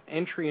that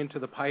entry into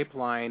the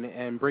pipeline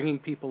and bringing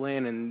people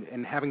in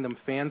and having them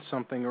fan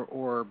something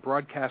or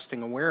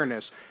broadcasting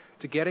awareness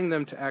to getting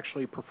them to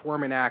actually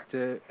perform an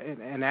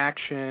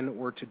action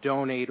or to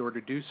donate or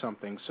to do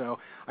something? So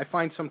I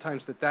find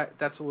sometimes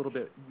that's a little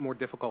bit more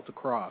difficult to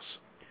cross.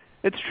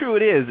 It's true,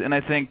 it is, and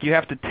I think you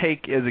have to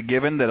take as a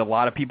given that a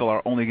lot of people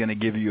are only going to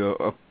give you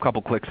a couple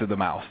clicks of the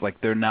mouse.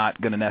 Like, they're not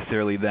going to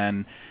necessarily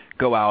then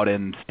go out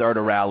and start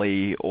a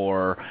rally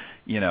or,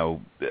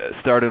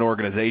 start an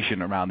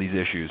organization around these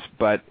issues.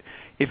 But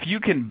if you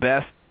can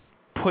best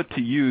put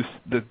to use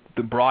the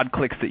broad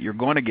clicks that you're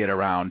going to get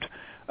around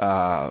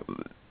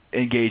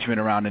engagement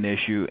around an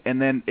issue,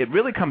 and then it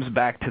really comes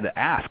back to the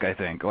ask, I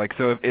think. Like,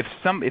 so if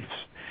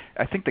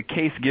I think the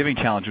Case Giving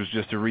Challenge was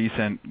just a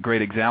recent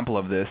great example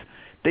of this.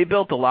 They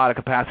built a lot of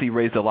capacity,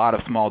 raised a lot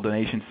of small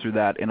donations through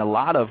that, and a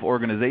lot of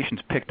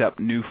organizations picked up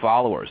new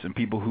followers and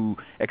people who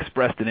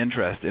expressed an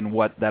interest in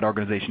what that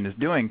organization is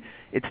doing.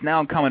 It's now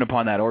incumbent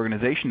upon that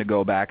organization to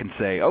go back and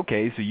say,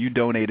 okay, so you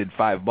donated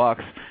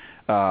 $5,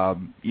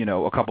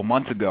 a couple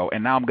months ago,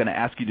 and now I'm going to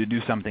ask you to do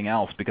something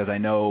else because I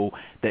know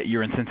that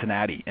you're in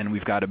Cincinnati and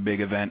we've got a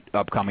big event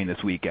upcoming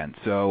this weekend.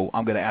 So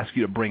I'm going to ask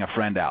you to bring a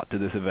friend out to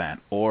this event,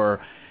 or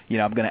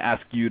I'm going to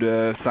ask you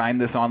to sign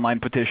this online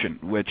petition,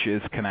 which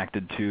is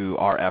connected to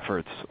our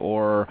efforts,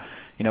 or,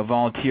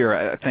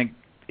 volunteer. I think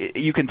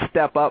you can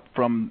step up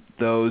from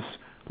those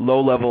low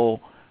levels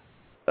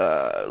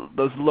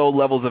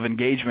of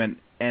engagement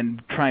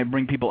and try and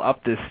bring people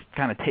up this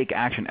kind of take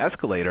action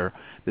escalator,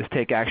 this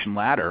take action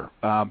ladder.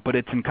 But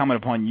it's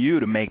incumbent upon you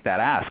to make that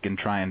ask and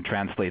try and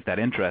translate that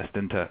interest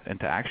into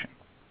action.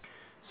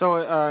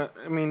 So,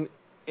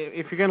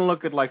 if you're going to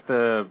look at like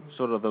the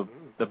sort of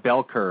the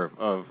bell curve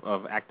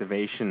of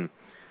activation,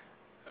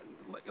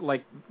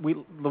 like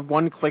the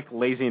one-click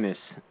laziness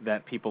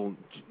that people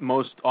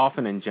most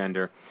often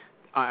engender,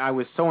 I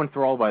was so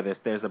enthralled by this.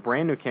 There's a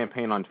brand new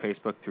campaign on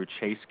Facebook through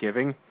Chase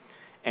Giving,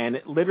 and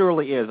it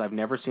literally is, I've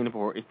never seen it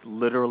before, it's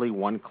literally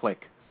one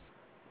click.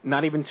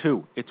 Not even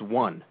two, it's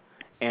one.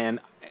 And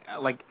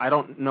I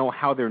don't know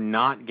how they're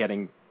not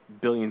getting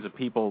billions of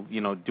people,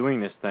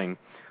 doing this thing.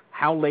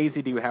 How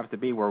lazy do you have to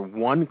be where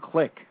one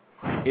click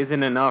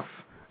isn't enough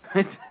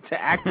to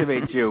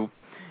activate you,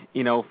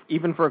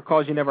 even for a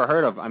cause you never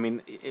heard of? I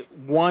mean,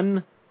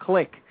 one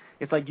click,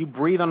 it's like you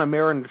breathe on a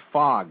mirror and it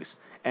fogs,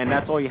 and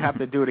that's all you have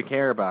to do to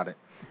care about it.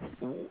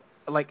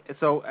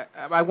 So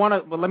I want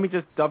to. Well, let me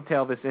just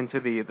dovetail this into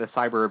the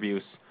cyber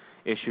abuse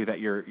issue that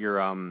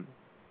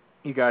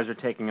you guys are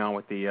taking on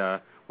with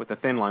the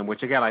Thin Line,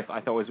 which again I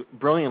thought was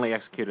brilliantly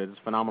executed. It's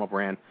a phenomenal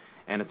brand,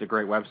 and it's a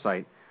great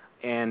website.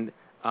 And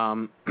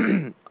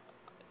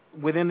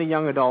within the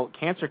young adult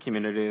cancer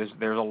community,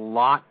 there's a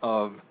lot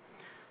of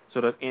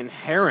sort of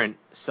inherent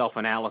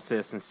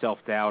self-analysis and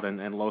self-doubt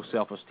and low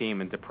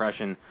self-esteem and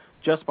depression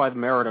just by the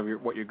merit of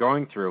what you're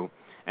going through.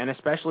 And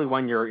especially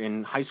when you're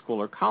in high school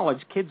or college,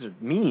 kids are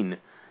mean.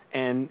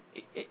 And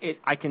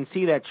I can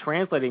see that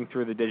translating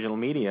through the digital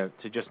media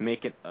to just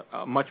make it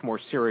a much more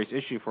serious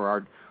issue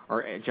for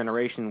our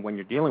generation when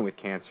you're dealing with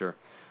cancer.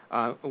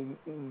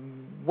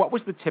 What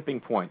was the tipping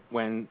point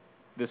when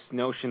this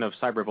notion of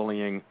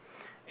cyberbullying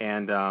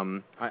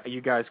and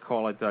you guys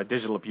call it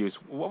digital abuse,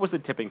 what was the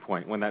tipping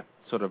point when that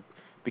sort of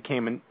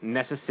became a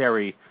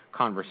necessary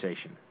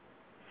conversation?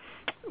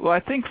 Well,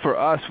 I think for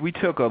us, we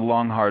took a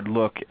long, hard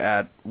look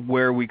at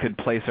where we could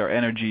place our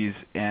energies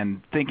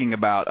and thinking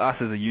about us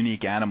as a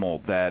unique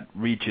animal that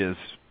reaches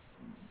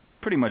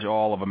pretty much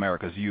all of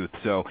America's youth.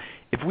 So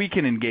if we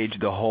can engage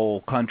the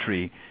whole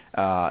country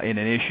in an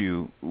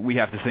issue, we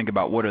have to think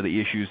about what are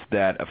the issues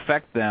that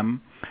affect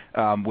them,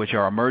 which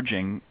are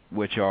emerging,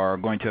 which are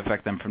going to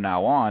affect them from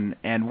now on,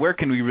 and where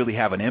can we really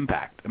have an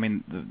impact? I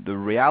mean, the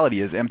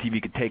reality is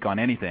MTV could take on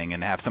anything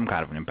and have some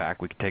kind of an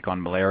impact. We could take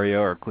on malaria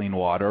or clean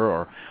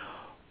water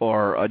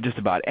or just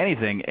about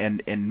anything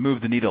and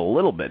move the needle a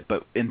little bit.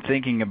 But in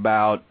thinking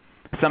about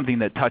something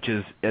that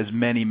touches as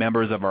many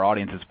members of our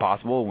audience as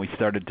possible, when we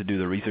started to do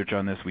the research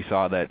on this, we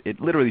saw that it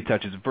literally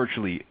touches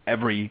virtually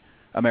every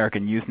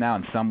American youth now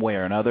in some way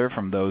or another,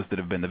 from those that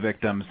have been the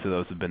victims to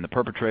those that have been the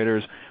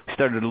perpetrators. We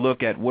started to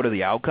look at what are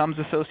the outcomes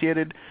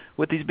associated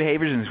with these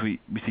behaviors, and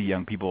we see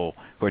young people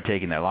who are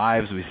taking their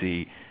lives. We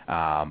see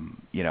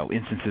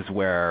instances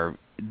where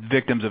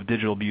victims of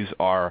digital abuse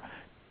are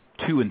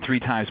 2 and 3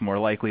 times more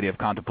likely to have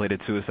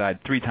contemplated suicide,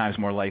 3 times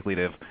more likely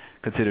to have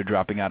considered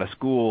dropping out of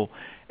school.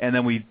 And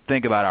then we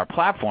think about our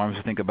platforms,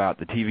 we think about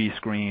the TV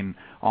screen,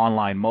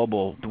 online,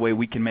 mobile, the way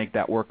we can make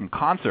that work in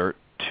concert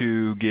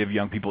to give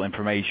young people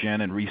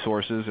information and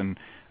resources and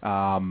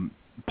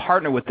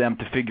partner with them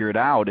to figure it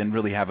out and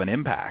really have an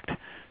impact.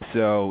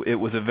 So it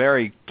was a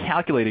very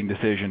calculating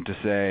decision to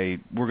say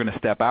we're going to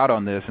step out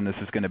on this, and this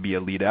is going to be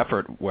a lead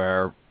effort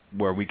where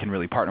we can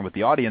really partner with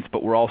the audience,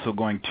 but we're also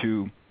going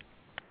to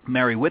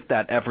marry with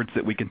that efforts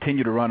that we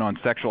continue to run on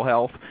sexual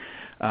health,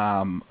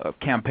 a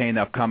campaign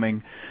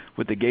upcoming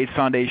with the Gates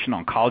Foundation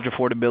on college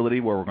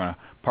affordability, where we're going to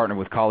partner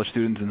with college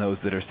students and those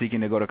that are seeking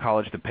to go to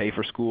college to pay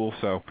for school.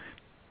 So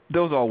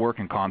those all work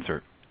in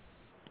concert.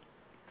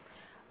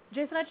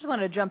 Jason, I just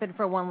wanted to jump in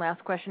for one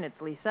last question. It's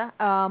Lisa.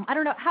 I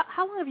don't know,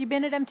 how long have you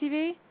been at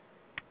MTV?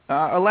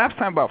 Elapsed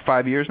time about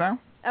 5 years now.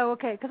 Oh,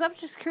 okay. Because I was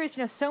just curious.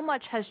 So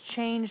much has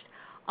changed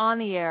on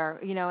the air.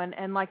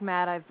 And like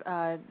Matt, I've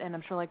and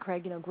I'm sure like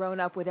Craig, grown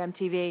up with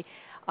MTV.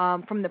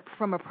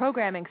 From a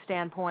programming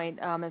standpoint,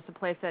 it's a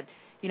place that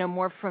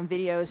morphed from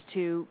videos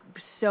to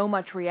so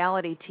much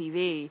reality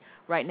TV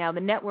right now.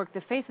 The network,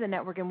 the face of the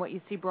network, and what you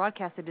see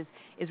broadcasted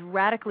is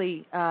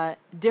radically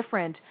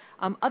different.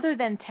 Other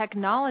than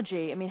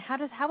technology, I mean, how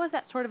has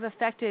that sort of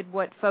affected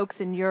what folks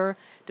in your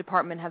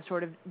department have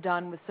sort of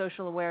done with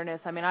social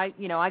awareness? I mean,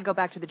 I go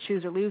back to the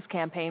Choose or Lose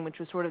campaign, which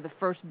was sort of the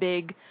first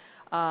big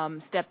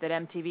step that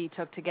MTV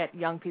took to get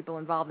young people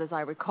involved, as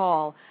I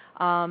recall.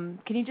 Can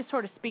you just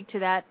sort of speak to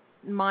that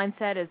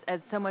mindset as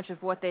so much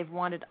of what they've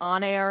wanted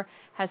on air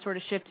has sort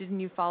of shifted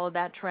and you followed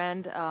that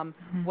trend,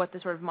 what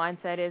the sort of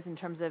mindset is in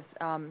terms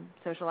of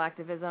social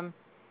activism?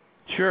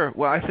 Sure.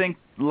 Well, I think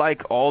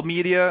like all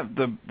media,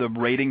 the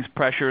ratings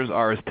pressures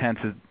are as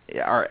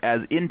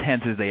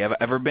intense as they have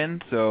ever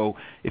been. So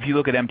if you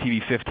look at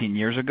MTV 15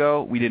 years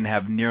ago, we didn't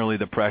have nearly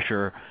the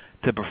pressure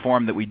to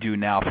perform that we do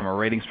now from a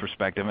ratings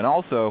perspective. And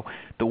also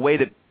the way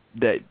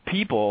that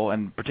people,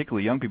 and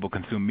particularly young people,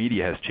 consume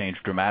media has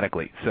changed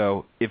dramatically.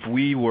 So if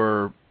we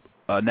were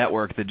a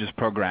network that just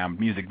programmed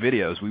music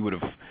videos, we would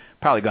have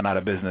probably gone out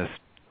of business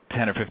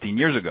 10 or 15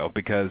 years ago,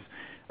 because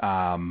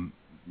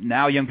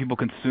now young people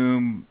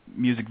consume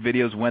music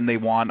videos when they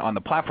want on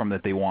the platform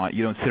that they want.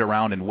 You don't sit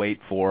around and wait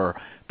for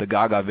the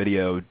Gaga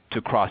video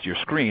to cross your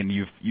screen.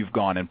 You've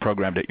gone and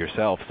programmed it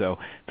yourself. So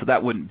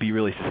that wouldn't be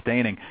really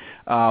sustaining.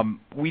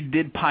 We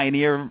did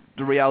pioneer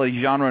the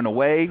reality genre in a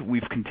way.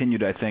 We've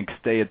continued, I think,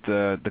 stay at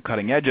the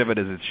cutting edge of it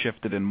as it's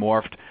shifted and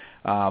morphed.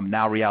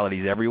 Now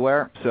reality is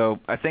everywhere. So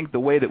I think the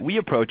way that we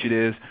approach it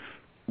is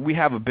we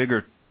have a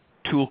bigger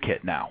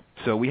toolkit now.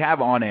 So we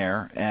have on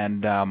air,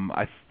 and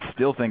I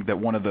still think that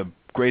one of the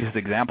greatest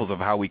examples of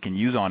how we can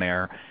use on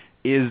air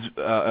is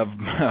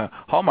a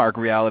Hallmark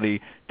reality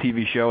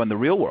TV show in The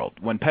Real World.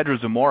 When Pedro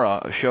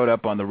Zamora showed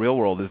up on The Real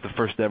World as the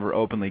first ever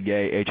openly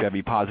gay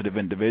HIV positive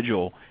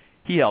individual,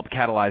 he helped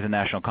catalyze a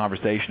national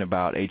conversation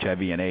about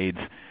HIV and AIDS.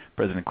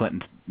 President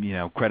Clinton,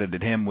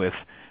 credited him with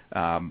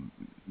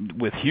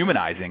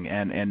humanizing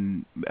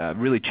and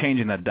really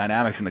changing the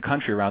dynamics in the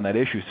country around that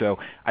issue. So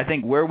I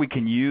think where we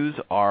can use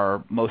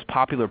our most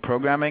popular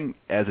programming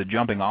as a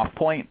jumping off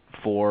point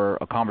for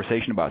a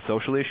conversation about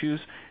social issues,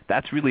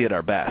 that's really at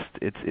our best.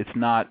 It's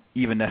not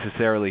even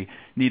necessarily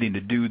needing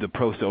to do the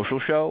pro-social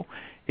show.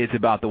 It's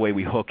about the way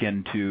we hook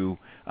into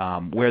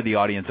where the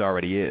audience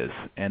already is.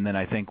 And then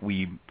I think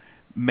we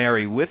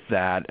marry with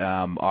that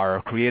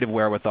our creative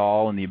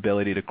wherewithal and the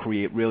ability to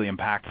create really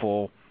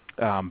impactful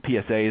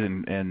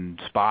PSAs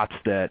and spots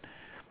that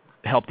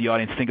help the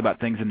audience think about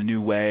things in a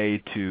new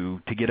way to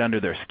get under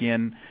their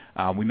skin.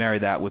 We marry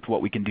that with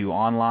what we can do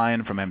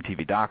online from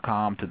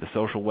MTV.com to the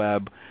social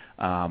web,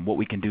 what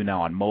we can do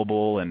now on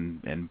mobile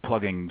and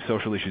plugging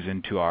social issues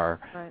into our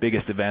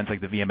biggest events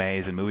like the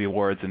VMAs and movie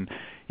awards. And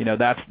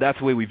that's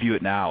the way we view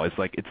it now.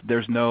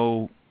 There's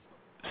no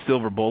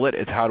silver bullet.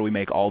 It's how do we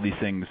make all these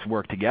things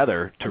work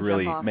together to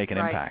really make an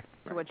impact.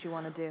 For what you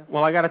want to do.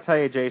 Well, I got to tell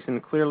you,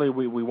 Jason, clearly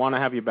we want to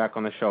have you back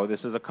on the show.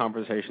 This is a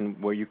conversation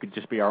where you could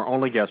just be our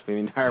only guest for the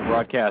entire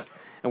broadcast,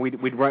 and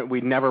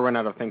we'd never run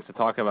out of things to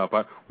talk about.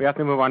 But we have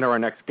to move on to our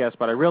next guest.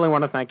 But I really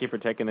want to thank you for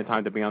taking the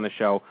time to be on the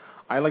show.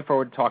 I look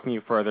forward to talking to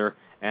you further,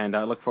 and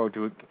I look forward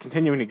to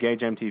continuing to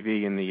engage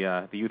MTV in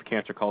the youth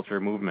cancer culture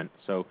movement.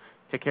 So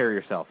take care of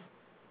yourself.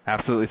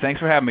 Absolutely. Thanks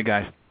for having me,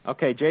 guys.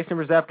 Okay, Jason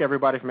RZEPKA,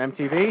 everybody from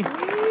MTV.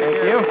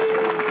 Thank you.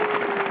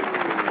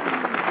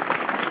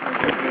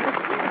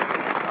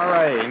 All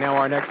right, now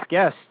our next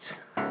guest.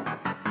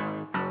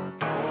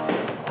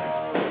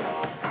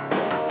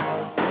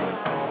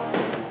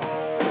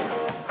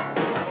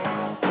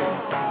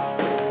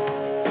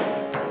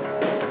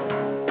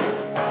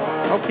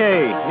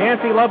 Okay,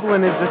 Nancy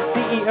Lublin is the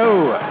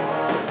CEO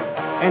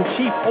and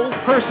Chief Old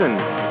Person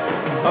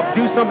of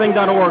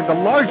DoSomething.org, the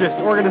largest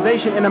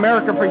organization in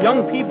America for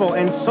young people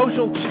and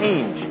social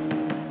change.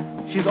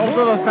 She's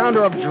also the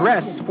founder of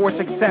Dress for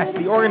Success,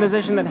 the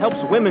organization that helps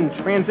women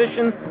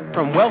transition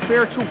from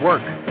welfare to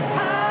work.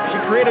 She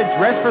created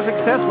Dress for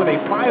Success with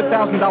a $5,000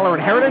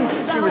 inheritance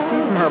she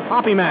received from her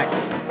Poppy Mac.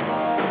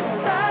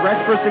 Dress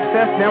for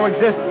Success now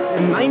exists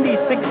in 96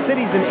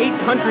 cities in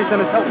 8 countries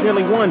and has helped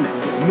nearly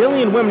 1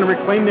 million women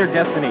reclaim their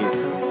destinies.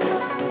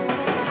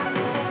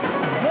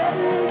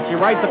 She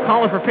writes a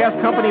column for Fast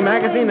Company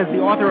magazine as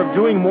the author of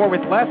Doing More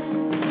with Less,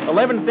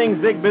 11 Things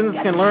Big Business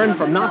Can Learn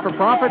from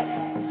Not-for-Profit,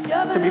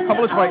 to be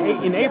published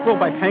in April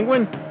by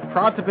Penguin,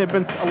 proud to have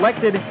been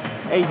elected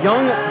a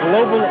young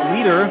global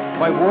leader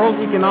by World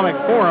Economic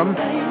Forum,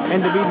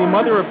 and to be the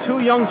mother of 2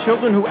 young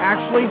children who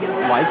actually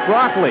like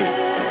broccoli.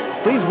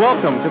 Please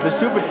welcome to the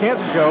Stupid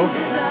Cancer Show,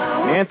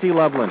 Nancy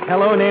Lublin.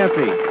 Hello,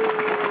 Nancy.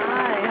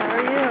 Hi, how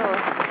are you?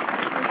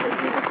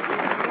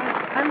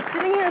 I'm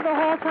sitting here the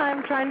whole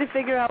time trying to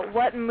figure out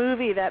what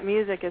movie that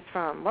music is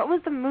from. What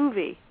was the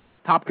movie?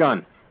 Top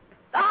Gun.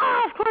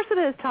 Oh, of course it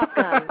is Top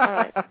Gun. All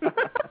right.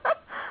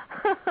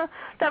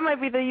 That might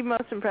be the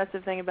most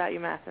impressive thing about you,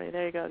 Matthew.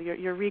 There you go,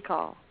 your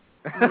recall.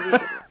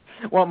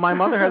 Well, my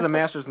mother has a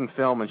master's in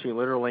film, and she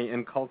literally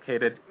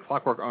inculcated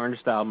Clockwork Orange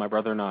style, my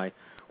brother and I,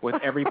 with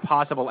every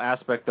possible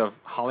aspect of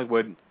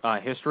Hollywood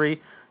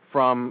history,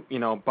 from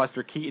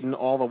Buster Keaton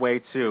all the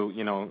way to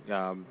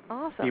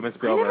awesome. Steven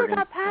Spielberg.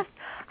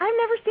 I've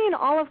never seen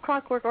all of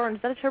Clockwork Orange.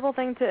 Is that a terrible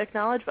thing to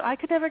acknowledge? But I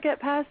could never get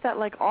past that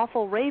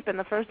awful rape in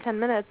the first 10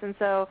 minutes, and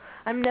so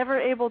I'm never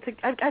able to.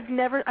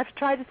 I've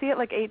tried to see it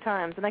 8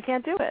 times, and I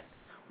can't do it.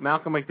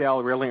 Malcolm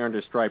McDowell really earned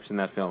his stripes in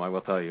that film, I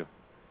will tell you.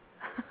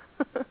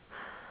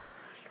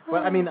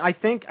 But I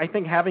think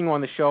having you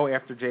on the show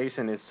after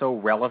Jason is so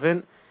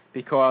relevant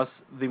because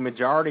the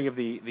majority of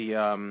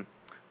the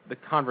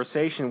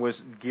conversation was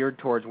geared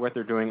towards what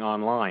they're doing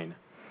online.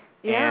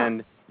 Yeah.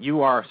 And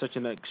you are such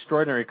an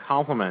extraordinary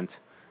compliment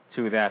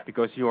to that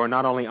because you are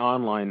not only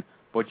online,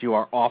 but you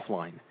are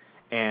offline.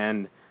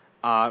 And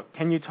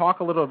can you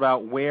talk a little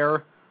about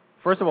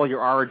first of all,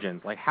 your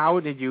origins? How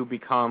did you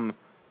become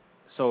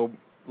so,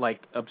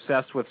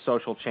 obsessed with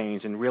social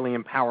change and really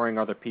empowering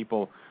other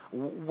people?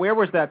 Where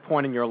was that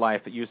point in your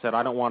life that you said,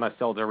 I don't want to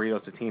sell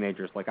Doritos to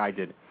teenagers like I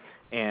did,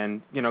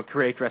 and,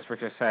 create Dress for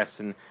Success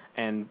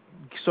and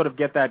sort of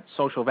get that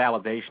social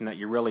validation that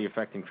you're really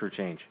affecting true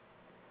change?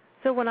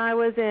 So when I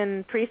was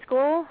in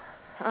preschool,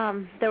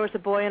 there was a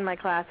boy in my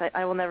class.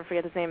 I will never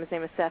forget his name. His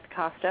name is Seth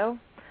Costo.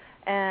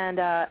 And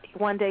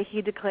one day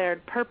he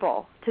declared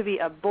purple to be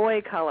a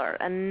boy color,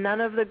 and none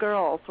of the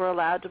girls were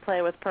allowed to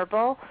play with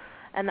purple.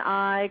 And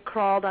I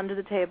crawled under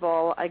the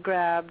table. I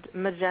grabbed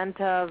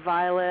magenta,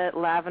 violet,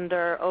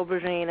 lavender,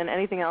 aubergine, and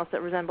anything else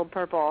that resembled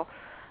purple,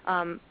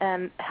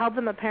 and held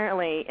them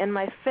apparently in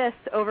my fist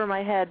over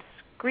my head,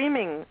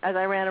 screaming as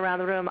I ran around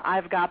the room,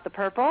 I've got the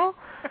purple,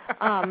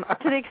 to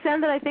the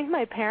extent that I think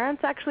my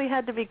parents actually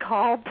had to be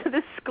called to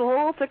the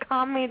school to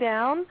calm me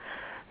down.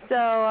 So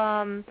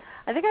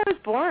I think I was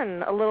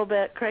born a little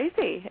bit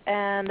crazy,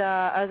 and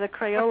I was a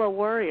Crayola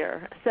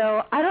warrior.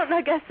 So I don't know,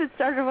 I guess it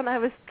started when I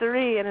was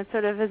 3, and it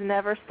sort of has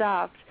never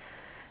stopped.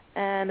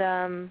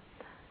 And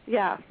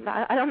Yeah,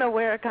 I don't know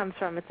where it comes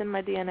from. It's in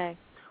my DNA.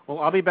 Well,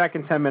 I'll be back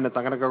in 10 minutes.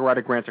 I'm going to go write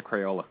a grant to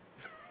Crayola.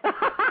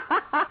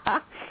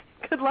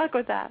 Good luck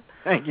with that.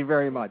 Thank you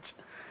very much.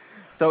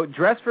 So,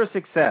 dress for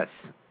success.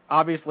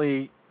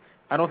 Obviously,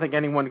 I don't think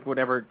anyone would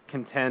ever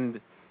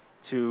contend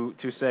to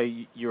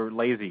say you're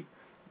lazy.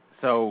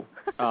 So,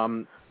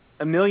 1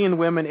 million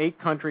women, 8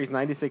 countries,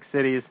 96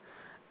 cities.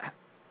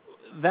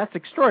 That's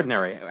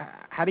extraordinary.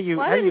 How do you...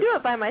 Well, I didn't do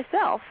it by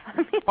myself.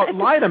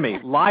 Lie to me,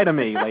 lady. Lie to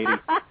me.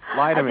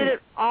 I did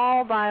it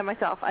all by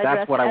myself. I That's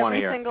dressed what I want to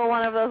hear. every single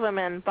one of those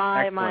women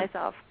by Excellent.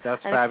 myself.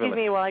 That's and fabulous.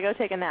 Excuse me while I go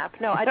take a nap.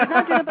 No, I did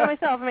not do it by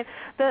myself. I mean,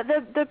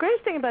 the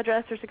greatest thing about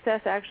Dress for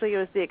Success actually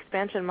was the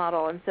expansion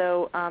model, and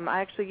so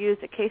I actually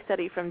used a case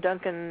study from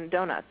Dunkin'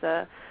 Donuts,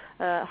 a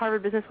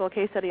Harvard Business School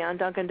case study on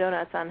Dunkin'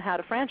 Donuts on how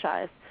to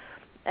franchise.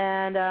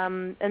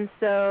 And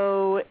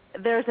so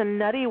there's a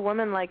nutty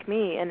woman like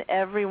me in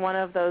every one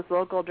of those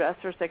local Dress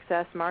for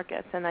Success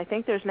markets, and I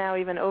think there's now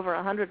even over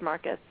 100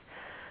 markets.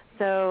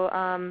 So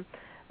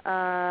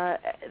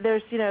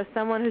there's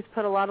someone who's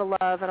put a lot of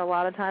love and a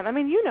lot of time. I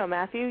mean,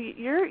 Matthew,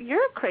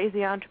 you're a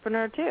crazy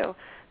entrepreneur too.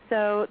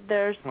 So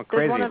there's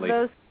one of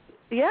those.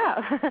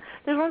 Yeah,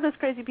 there's one of those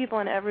crazy people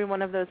in every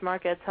one of those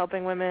markets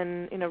helping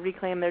women,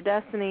 reclaim their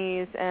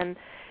destinies. And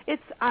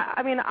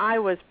I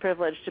was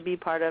privileged to be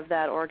part of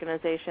that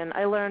organization.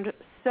 I learned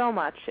so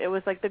much. It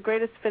was like the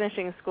greatest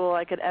finishing school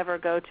I could ever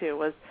go to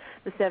was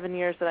the 7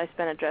 years that I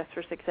spent at Dress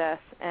for Success.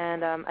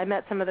 And I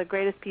met some of the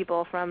greatest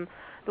people, from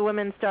the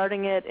women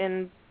starting it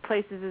in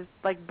places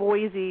like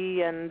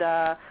Boise and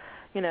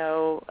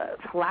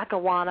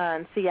Lackawanna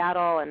and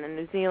Seattle and in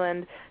New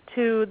Zealand,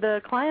 to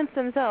the clients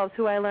themselves,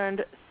 who I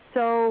learned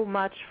so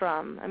much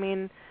from. I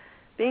mean,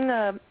 being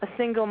a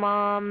single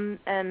mom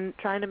and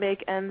trying to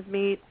make ends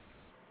meet,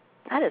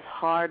 that is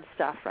hard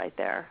stuff right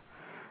there.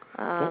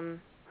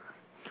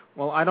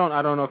 Well, I don't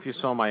know if you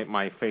saw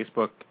my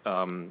Facebook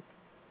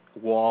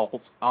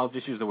wall. I'll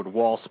just use the word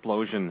wall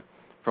explosion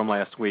from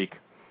last week.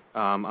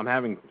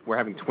 We're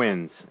having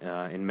twins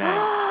in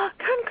May.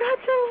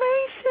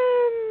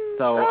 Congratulations!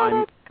 So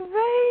that's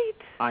great.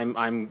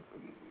 I'm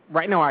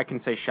right now. I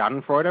can say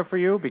Schadenfreude for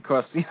you,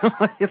 because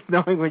it's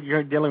knowing when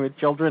you're dealing with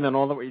children and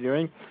all that what you're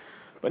doing.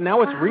 But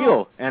now it's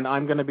real, and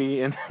I'm going to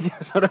be in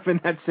sort of in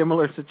that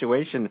similar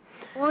situation.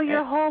 Well,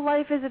 your whole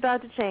life is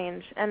about to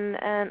change, and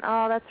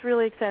that's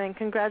really exciting.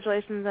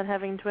 Congratulations on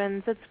having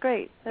twins. That's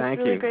great. That's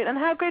really great. And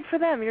how great for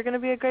them. You're going to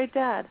be a great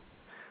dad.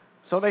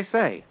 So they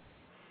say.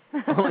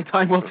 Only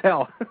time will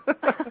tell.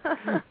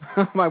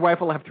 My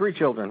wife will have 3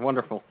 children.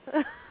 Wonderful.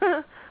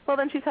 Well,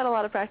 then she's had a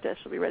lot of practice.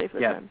 She'll be ready for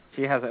the twins.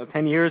 She has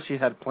 10 years. She's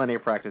had plenty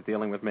of practice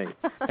dealing with me.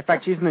 In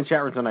fact, she's in the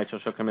chat room tonight, so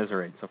she'll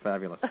commiserate. So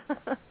fabulous.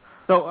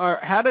 So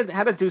how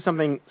did Do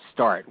Something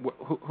start?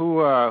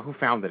 Who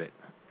founded it?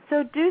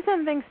 So Do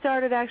Something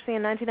started actually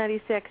in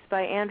 1996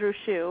 by Andrew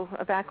Shue,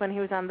 back when he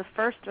was on the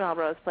first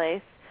Melrose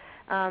Place.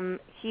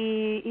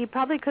 He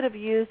probably could have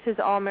used his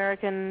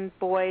all-American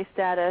boy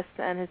status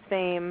and his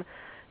fame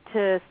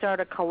to start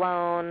a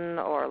cologne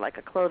or like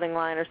a clothing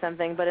line or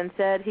something, but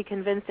instead he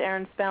convinced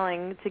Aaron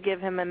Spelling to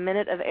give him a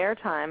minute of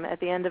airtime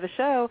at the end of a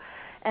show,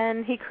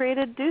 and he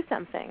created Do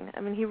Something. I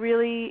mean, he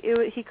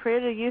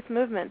created a youth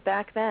movement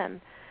back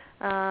then.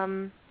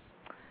 It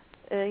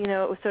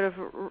was sort of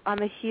on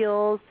the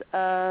heels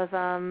of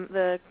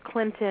the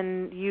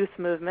Clinton youth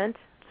movement,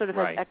 sort of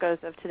has echoes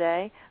of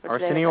today.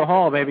 Arsenio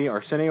Hall, baby,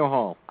 Arsenio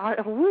Hall.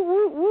 Woo,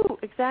 woo, woo,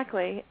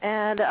 exactly.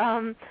 And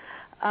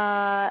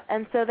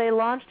so they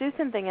launched Do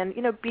Something, and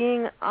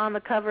being on the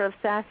cover of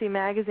Sassy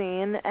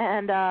magazine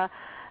and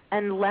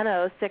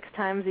Leno 6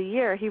 times a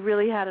year, he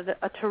really had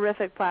a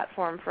terrific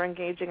platform for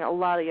engaging a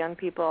lot of young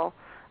people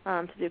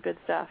to do good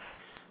stuff.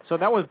 So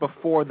that was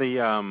before the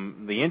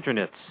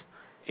internets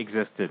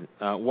existed.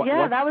 That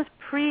was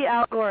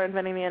pre-Al Gore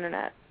inventing the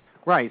internet.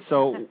 Right.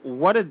 So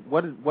what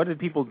did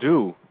people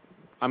do?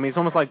 I mean, it's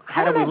almost like,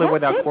 how did we live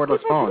without cordless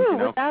phones?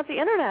 Without the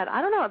internet,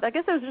 I don't know. I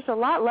guess there was just a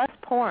lot less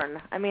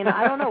porn. I mean,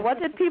 I don't know. What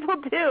did people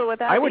do without the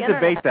internet? I would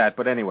debate that,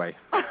 but anyway.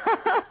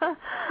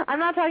 I'm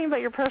not talking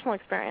about your personal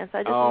experience.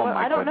 I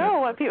don't know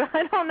what people.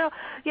 I don't know.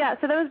 Yeah.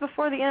 So that was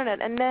before the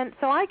internet, and then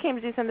so I came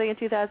to Do Something in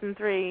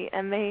 2003,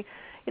 and they.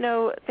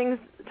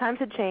 Times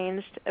had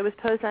changed. It was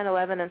post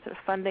 9/11, and sort of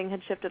funding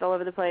had shifted all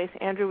over the place.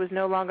 Andrew was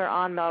no longer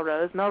on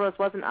Melrose. Melrose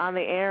wasn't on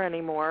the air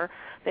anymore.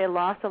 They had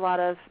lost a lot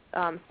of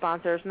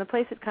sponsors, and the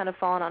place had kind of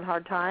fallen on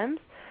hard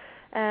times.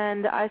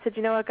 And I said,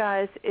 you know what,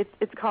 guys,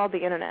 it's called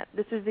the Internet.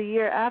 This was the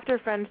year after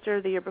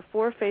Friendster, the year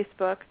before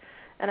Facebook,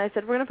 and I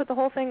said, we're going to put the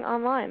whole thing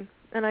online.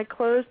 And I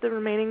closed the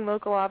remaining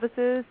local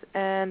offices,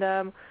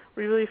 and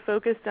we really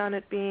focused on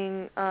it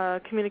being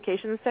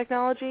communications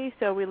technology,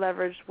 so we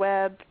leveraged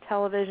web,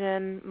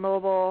 television,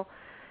 mobile,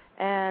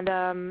 and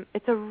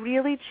it's a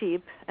really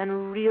cheap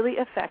and really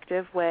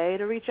effective way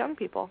to reach young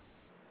people.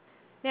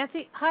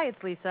 Nancy, hi,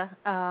 it's Lisa.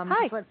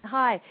 Hi.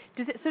 Hi.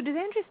 Does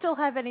Andrew still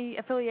have any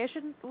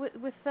affiliation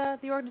with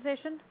the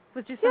organization?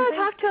 With Do Yeah,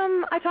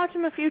 Something? I talk to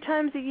him a few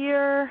times a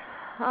year.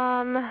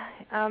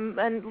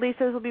 And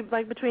Lisa's will be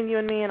like between you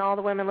and me and all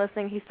the women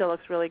listening. He still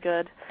looks really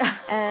good.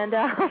 And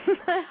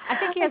I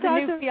think he has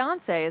a new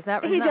fiance. Is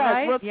that he does.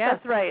 right? Whoops, yes.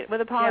 That's right.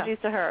 With apologies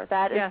to her.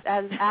 That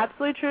is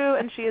absolutely true,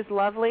 and she is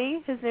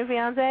lovely. His new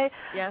fiance.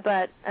 Yes.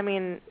 But I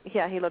mean,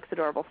 yeah, he looks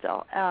adorable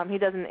still. He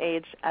doesn't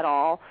age at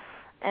all.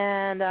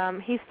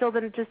 And he's still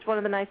just one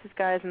of the nicest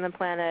guys on the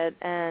planet,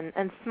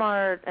 and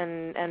smart,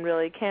 and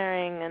really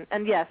caring,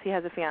 and yes, he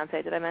has a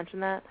fiance. Did I mention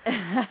that?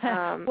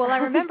 Well, I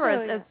remember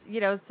as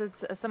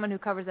someone who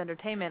covers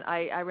entertainment,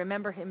 I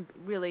remember him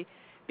really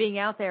being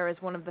out there as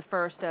one of the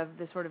first of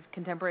the sort of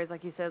contemporaries,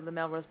 like you said, the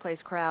Melrose Place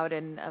crowd,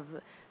 and of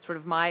sort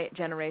of my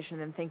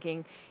generation, and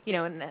thinking,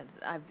 and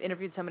I've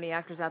interviewed so many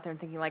actors out there, and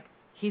thinking like,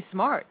 he's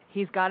smart.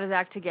 He's got his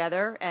act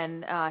together,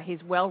 and he's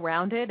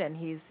well-rounded, and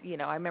he's,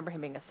 I remember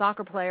him being a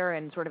soccer player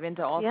and sort of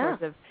into all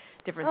sorts of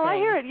different things. I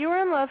hear it. You were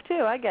in love,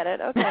 too. I get it.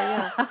 Okay,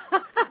 yeah.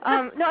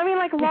 No, I mean,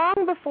 like,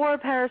 long before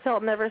Paris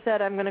Hilton ever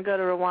said, I'm going to go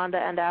to Rwanda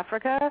and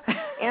Africa,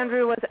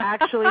 Andrew was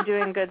actually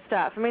doing good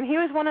stuff. I mean, he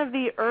was one of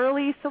the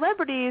early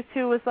celebrities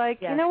who was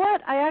like, you know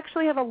what? I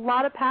actually have a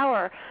lot of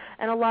power,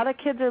 and a lot of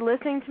kids are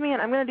listening to me,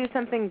 and I'm going to do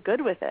something good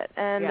with it.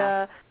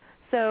 And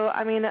so,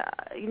 I mean,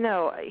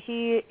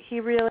 he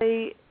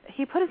really,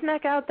 he put his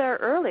neck out there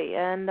early,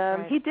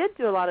 and he did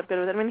do a lot of good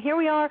with it. I mean, here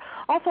we are.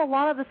 Also, a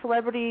lot of the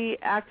celebrity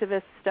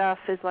activist stuff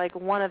is like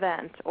one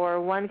event or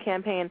one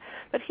campaign.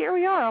 But here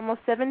we are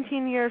almost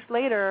 17 years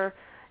later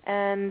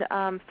and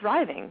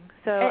thriving.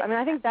 So, I mean,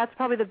 I think that's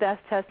probably the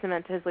best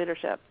testament to his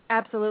leadership.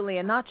 Absolutely,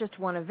 and not just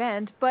one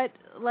event, but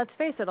let's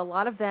face it, a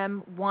lot of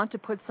them want to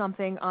put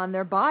something on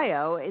their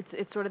bio.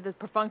 It's sort of this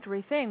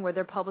perfunctory thing where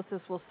their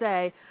publicists will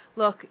say,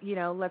 look,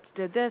 let's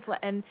do this,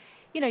 and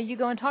you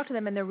go and talk to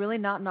them, and they're really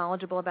not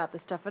knowledgeable about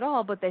this stuff at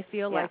all, but they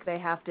feel like they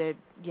have to,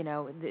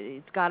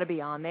 it's got to be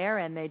on there,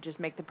 and they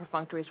just make the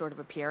perfunctory sort of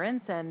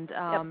appearance, and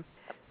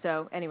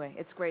so anyway,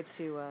 it's great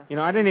to...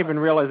 I didn't even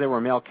realize there were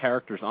male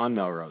characters on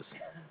Melrose.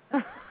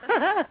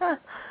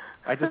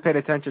 I just paid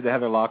attention to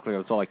Heather Locklear.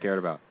 That's all I cared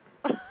about.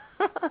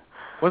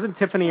 Wasn't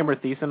Tiffany Amber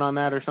Thiessen on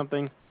that or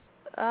something?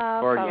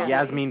 Or probably.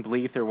 Yasmin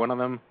Bleeth or one of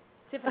them?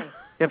 Tiffany.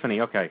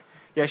 Tiffany, okay.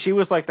 Yeah, she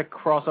was like the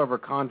crossover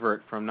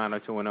convert from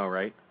 90210,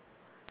 right?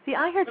 See,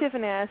 I hear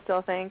Tiffany, I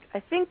still think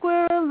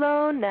we're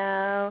alone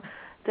now.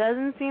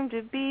 Doesn't seem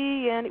to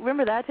be any...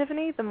 Remember that,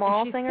 Tiffany? The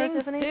mall singer,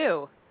 Tiffany?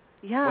 Too.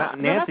 Yeah. Well,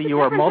 Nancy, you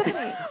are multi...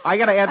 I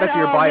got to add that to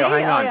your bio.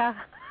 Hang on. Yeah.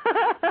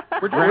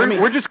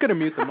 We're just going to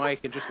mute the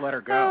mic and just let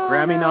her go.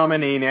 Grammy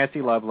nominee,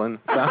 Nancy Lublin.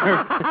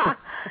 Yeah,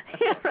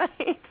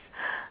 right.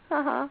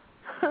 Uh-huh.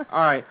 All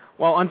right.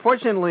 Well,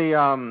 unfortunately...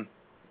 are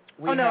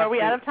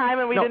we out of time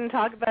and we didn't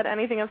talk about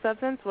anything of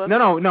substance?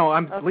 No.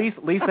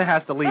 Lisa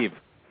has to leave.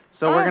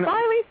 So we're gonna.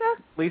 Bye,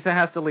 Lisa. Lisa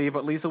has to leave,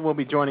 but Lisa will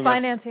be joining us. Bye,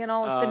 Nancy and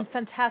all. It's been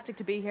fantastic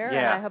to be here, and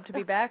I hope to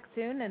be back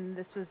soon. And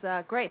this was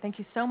great. Thank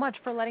you so much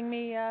for letting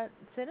me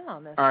sit in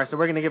on this. All right, so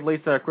we're going to give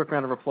Lisa a quick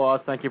round of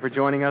applause. Thank you for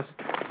joining us.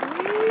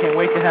 Can't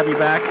wait to have you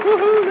back.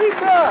 Woohoo, Lisa!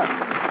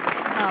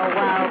 Oh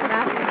wow,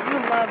 Matthew, you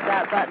love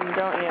that button,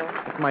 don't you?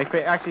 It's my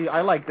Actually,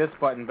 I like this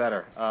button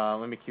better.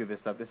 Let me cue this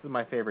up. This is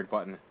my favorite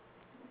button.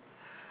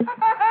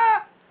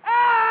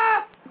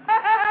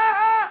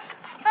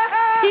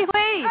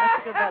 Kiwi!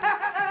 That's a good button.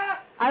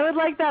 I would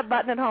like that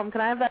button at home. Can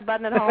I have that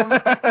button at home?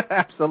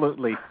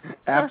 Absolutely.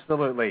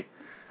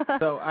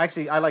 So,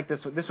 actually, I like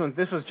this one.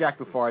 This was Jack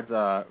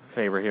Buffard's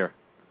favorite here.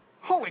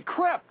 Holy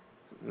crap!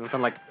 It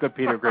sounded like good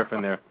Peter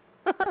Griffin there.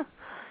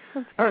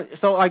 All right,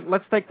 so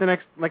let's take the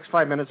next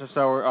 5 minutes or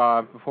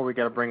so before we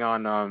get to bring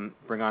on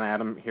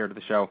Adam here to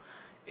the show.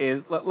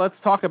 Let's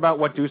talk about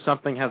what Do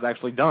Something has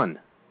actually done.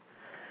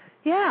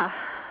 Yeah.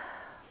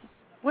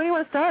 Where do you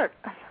want to start?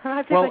 I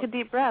have to take a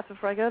deep breath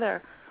before I go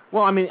there.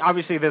 Well, I mean,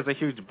 obviously there's a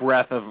huge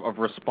breadth of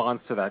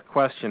response to that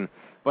question,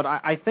 but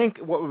I think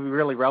what would be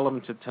really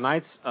relevant to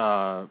tonight's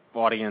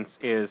audience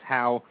is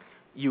how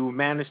you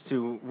managed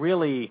to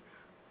really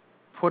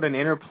put an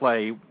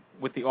interplay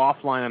with the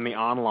offline and the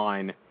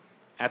online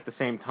at the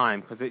same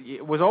time, because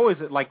it was always,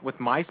 like with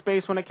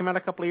MySpace when it came out a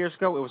couple of years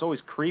ago, it was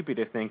always creepy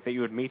to think that you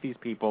would meet these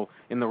people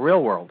in the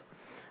real world.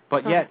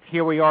 But yet,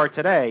 here we are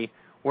today,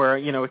 where,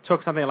 it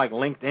took something like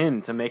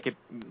LinkedIn to make it,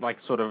 like,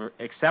 sort of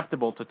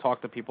acceptable to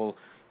talk to people,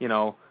 in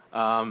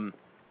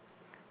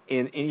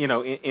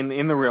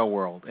the real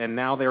world. And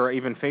now there are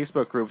even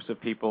Facebook groups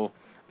of people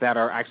that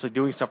are actually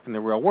doing stuff in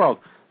the real world.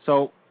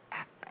 So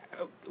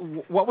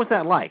what was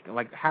that like?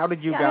 Like, how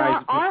did you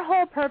guys... Our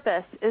whole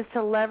purpose is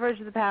to leverage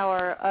the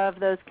power of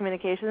those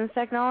communications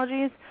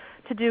technologies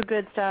to do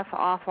good stuff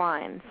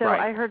offline. So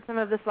I heard some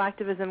of the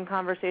slacktivism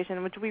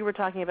conversation, which we were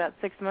talking about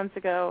 6 months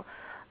ago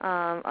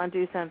on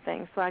Do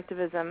Something,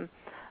 slacktivism.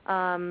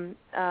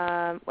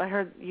 I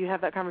heard you have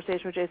that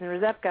conversation with Jason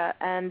RZEPKA,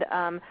 and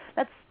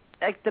that's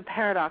like the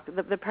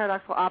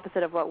paradoxical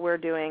opposite of what we're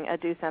doing at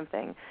Do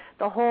Something.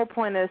 The whole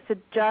point is to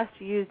just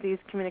use these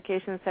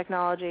communications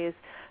technologies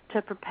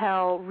to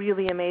propel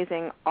really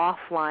amazing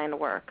offline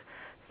work.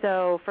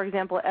 So, for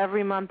example,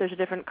 every month there's a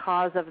different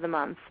cause of the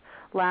month.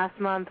 Last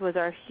month was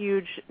our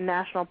huge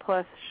national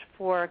push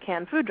for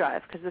canned food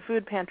drive because the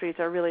food pantries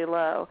are really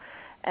low.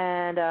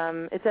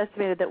 And it's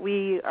estimated that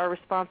we are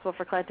responsible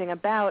for collecting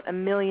about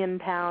 1 million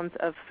pounds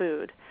of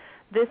food.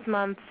 This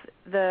month,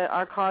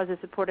 our cause is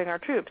supporting our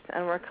troops,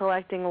 and we're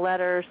collecting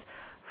letters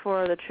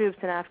for the troops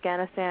in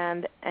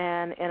Afghanistan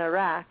and in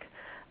Iraq.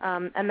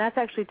 And that's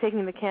actually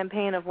taking the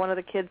campaign of one of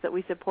the kids that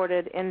we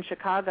supported in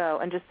Chicago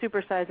and just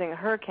supersizing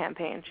her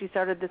campaign. She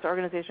started this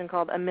organization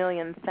called A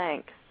Million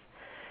Thanks,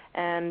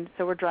 and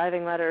so we're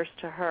driving letters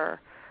to her.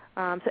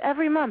 So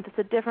every month it's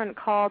a different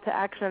call to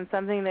action,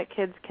 something that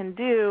kids can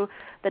do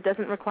that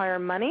doesn't require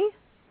money,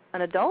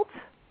 an adult,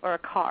 or a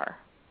car.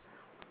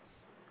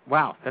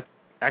 Wow, that's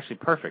actually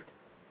perfect.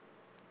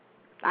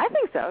 I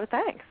think so.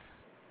 Thanks.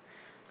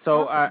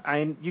 So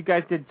you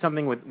guys did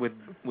something with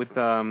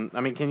I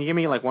mean, can you give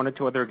me like one or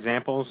two other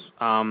examples?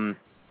 You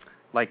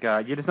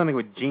did something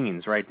with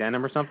jeans, right,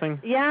 denim or something?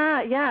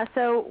 Yeah.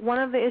 So one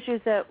of the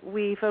issues that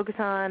we focus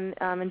on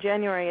in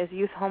January is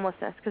youth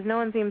homelessness, because no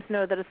one seems to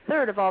know that a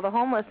third of all the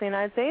homeless in the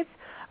United States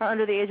are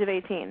under the age of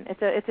 18.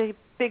 It's a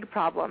big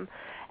problem.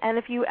 And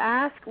if you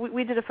ask,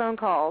 we did a phone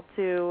call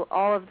to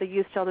all of the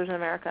youth shelters in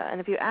America, and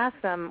if you ask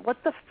them,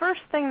 what's the first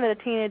thing that a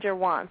teenager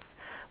wants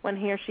when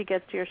he or she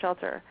gets to your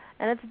shelter?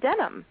 And it's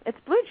denim. It's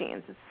blue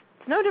jeans.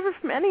 It's no different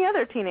from any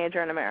other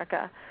teenager in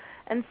America.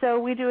 And so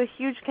we do a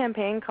huge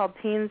campaign called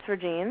Teens for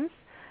Jeans.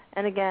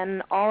 And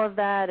again, all of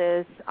that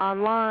is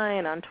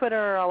online, on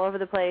Twitter, all over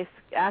the place,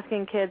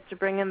 asking kids to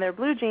bring in their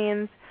blue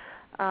jeans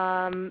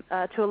to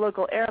a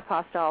local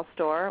Aeropostale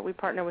store. We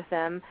partner with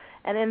them.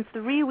 And in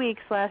 3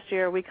 weeks last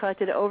year, we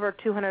collected over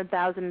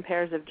 200,000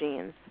 pairs of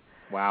jeans.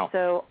 Wow.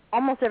 So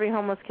almost every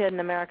homeless kid in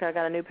America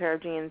got a new pair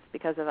of jeans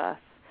because of us.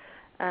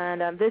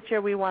 And this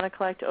year we want to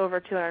collect over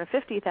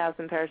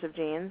 250,000 pairs of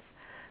jeans.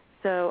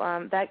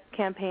 So that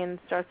campaign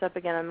starts up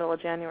again in the middle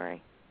of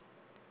January.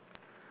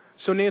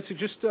 So Nancy,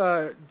 just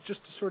to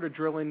sort of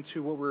drill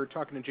into what we were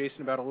talking to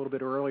Jason about a little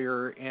bit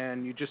earlier,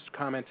 and you just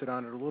commented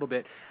on it a little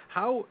bit,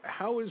 how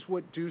is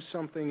what Do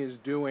Something is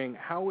doing,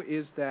 how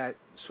is that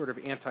sort of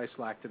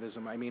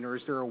anti-slacktivism? I mean, or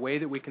is there a way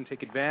that we can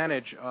take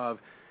advantage of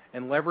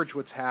and leverage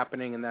what's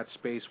happening in that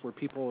space where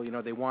people,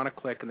 they want to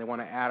click and they want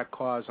to add a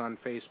cause on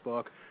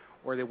Facebook,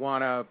 or they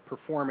want to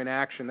perform an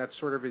action? That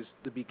sort of is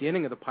the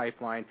beginning of the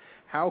pipeline.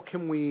 How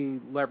can we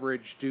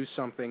leverage Do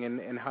Something,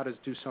 and how does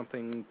Do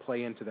Something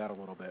play into that a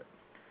little bit?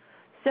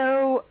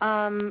 So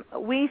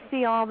we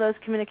see all those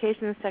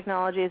communications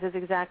technologies as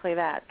exactly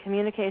that,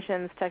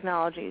 communications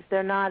technologies.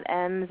 They're not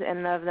ends in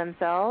and of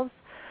themselves.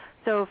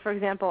 So, for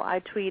example, I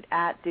tweet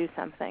at Do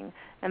Something,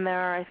 and there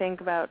are, I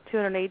think, about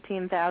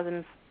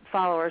 218,000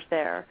 followers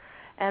there.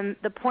 And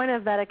the point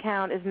of that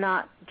account is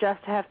not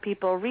just to have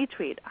people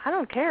retweet. I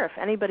don't care if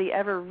anybody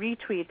ever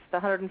retweets the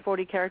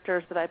 140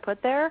 characters that I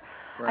put there.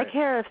 Right. I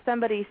care if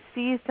somebody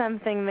sees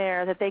something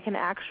there that they can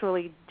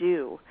actually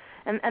do.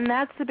 And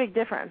that's the big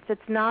difference.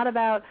 It's not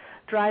about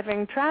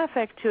driving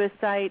traffic to a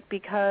site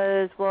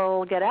because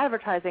we'll get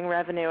advertising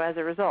revenue as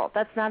a result.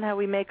 That's not how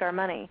we make our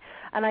money.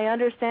 And I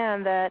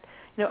understand that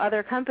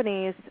other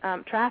companies,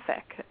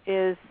 traffic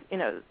is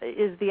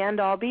the end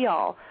all be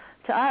all.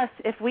 To us,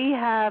 if we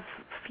have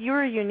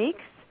fewer uniques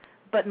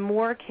but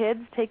more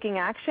kids taking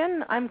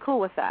action, I'm cool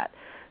with that.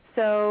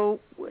 So,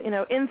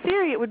 in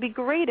theory, it would be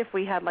great if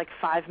we had like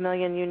 5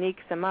 million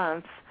uniques a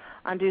month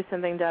on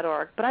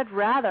DoSomething.org, but I'd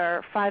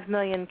rather 5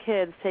 million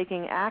kids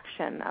taking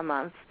action a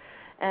month.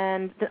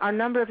 And our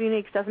number of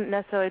uniques doesn't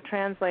necessarily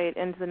translate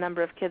into the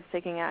number of kids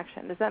taking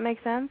action. Does that make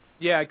sense?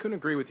 Yeah, I couldn't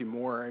agree with you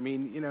more. I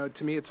mean,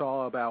 to me it's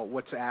all about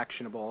what's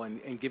actionable,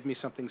 and give me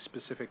something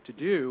specific to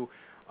do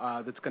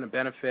that's going to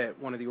benefit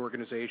one of the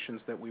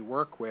organizations that we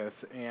work with.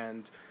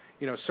 And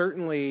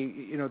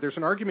certainly, there's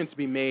an argument to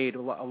be made.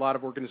 A lot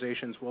of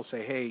organizations will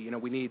say, hey,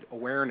 we need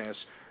awareness.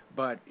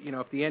 But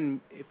if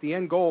the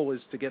end goal is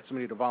to get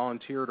somebody to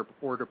volunteer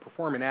or to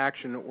perform an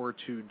action or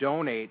to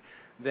donate,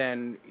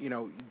 then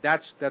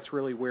that's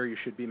really where you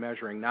should be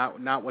measuring,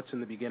 not what's in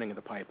the beginning of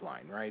the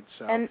pipeline, right?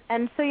 So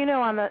and so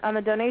on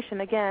the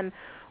donation, again,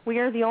 we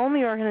are the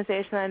only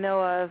organization I know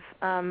of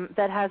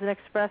that has an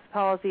express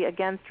policy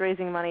against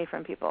raising money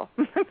from people.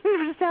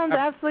 It sounds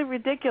absolutely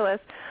ridiculous,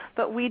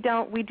 but we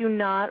do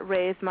not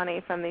raise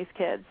money from these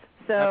kids.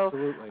 So,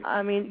 absolutely.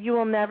 I mean, you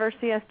will never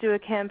see us do a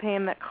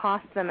campaign that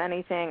costs them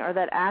anything or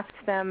that asks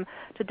them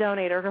to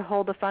donate or to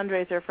hold a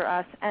fundraiser for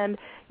us. And,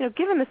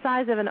 given the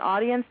size of an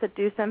audience that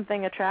Do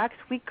Something attracts,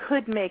 we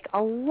could make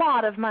a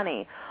lot of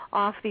money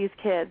off these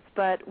kids.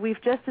 But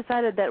we've just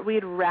decided that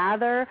we'd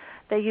rather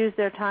they use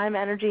their time,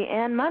 energy,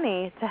 and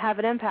money to have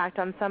an impact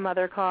on some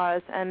other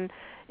cause. And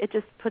it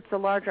just puts a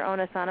larger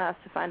onus on us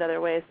to find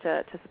other ways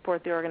to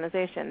support the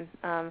organization.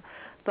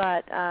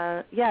 But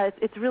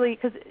it's really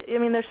because,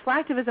 there's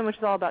slacktivism, which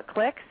is all about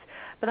clicks,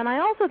 but then I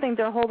also think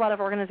there are a whole lot of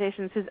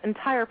organizations whose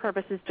entire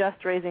purpose is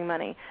just raising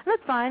money. And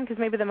that's fine because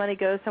maybe the money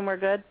goes somewhere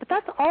good, but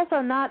that's also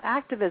not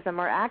activism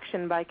or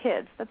action by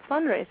kids. That's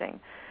fundraising.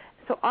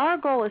 So our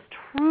goal is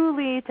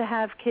truly to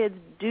have kids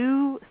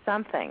do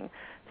something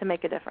to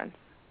make a difference.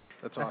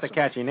 That's awesome. That's a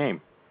catchy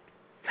name.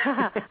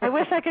 I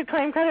wish I could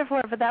claim credit for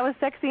it, but that was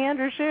Sexy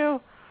Andrew Shue.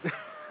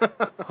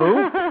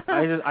 Who?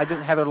 I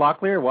didn't Heather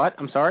Locklear. What?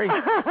 I'm sorry.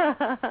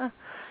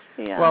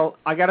 Yeah. Well,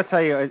 I got to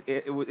tell you,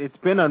 it's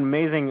been an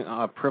amazing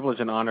privilege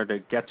and honor to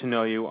get to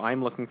know you.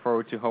 I'm looking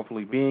forward to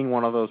hopefully being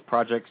one of those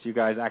projects you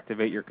guys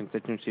activate your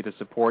constituency to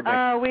support. We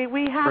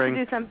have spring.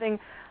 to do something.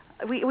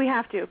 We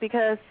have to,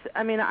 because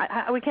I mean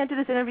we can't do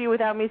this interview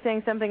without me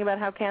saying something about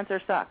how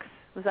cancer sucks.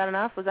 Was that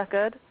enough? Was that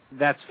good?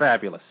 That's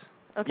fabulous.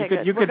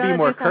 Okay, you could be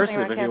more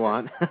cursive if you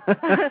want.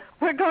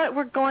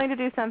 We're going to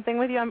do something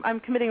with you. I'm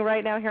committing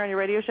right now here on your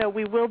radio show.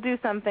 We will do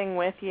something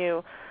with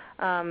you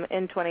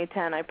in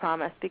 2010, I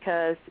promise,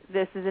 because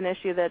this is an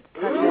issue that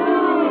touches...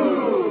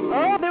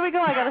 Oh, there we go.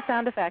 I got a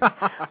sound effect.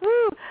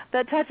 Woo!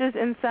 That touches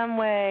in some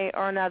way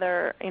or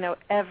another,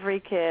 every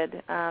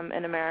kid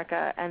in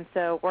America. And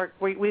so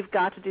we've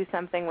got to do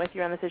something with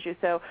you on this issue.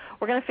 So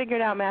we're going to figure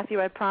it out,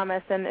 Matthew, I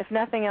promise. And if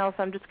nothing else,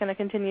 I'm just going to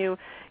continue,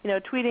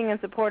 tweeting and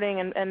supporting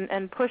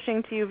and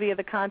pushing to you via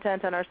the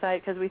content on our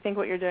site, because we think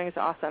what you're doing is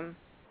awesome.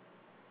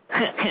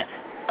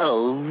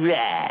 All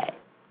right.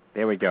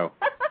 There we go.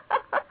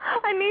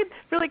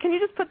 Can you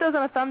just put those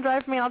on a thumb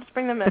drive for me? I'll just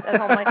bring them at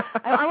home.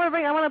 I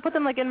want to put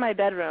them in my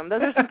bedroom.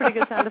 Those are some pretty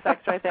good sound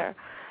effects right there.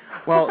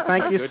 Well,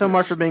 thank you so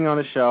much for being on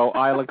the show.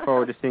 I look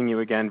forward to seeing you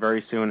again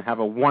very soon. Have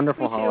a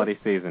wonderful holiday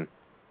season.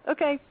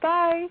 Okay,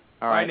 bye.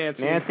 All right, bye,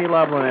 Nancy. Nancy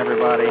Lublin,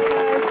 everybody.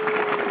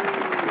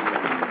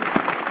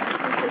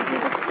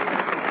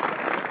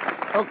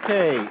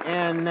 Okay,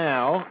 and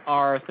now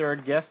our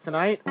third guest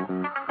tonight.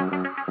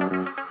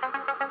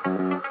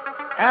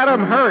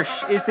 Adam Hirsch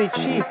is the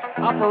Chief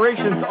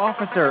Operations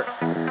Officer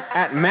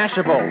at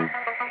Mashable.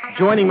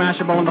 Joining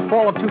Mashable in the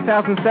fall of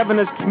 2007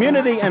 as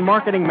Community and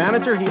Marketing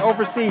Manager, he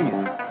oversees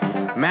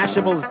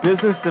Mashable's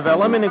business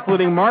development,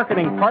 including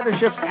marketing,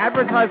 partnerships,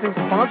 advertising,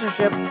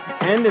 sponsorship,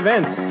 and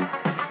events.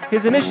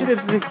 His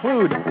initiatives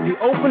include the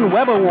Open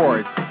Web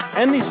Awards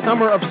and the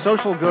Summer of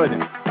Social Good,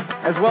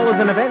 as well as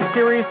an event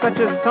series such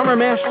as Summer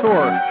Mash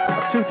Tour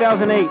of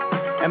 2008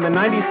 and the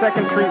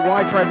 92nd Street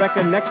Y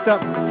Tribeca Next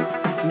Up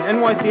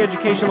NYC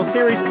Educational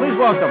Series. Please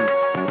welcome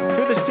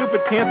to the Stupid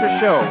Cancer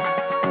Show,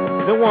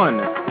 the one,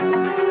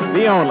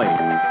 the only,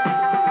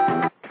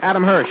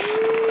 Adam Hirsch.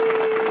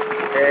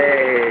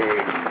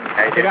 Hey.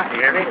 Can you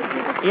hear me?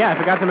 Yeah, I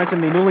forgot to mention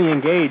the newly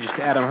engaged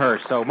Adam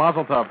Hirsch, so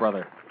mazel tov,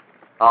 brother.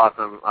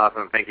 Awesome.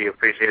 Thank you.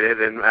 Appreciate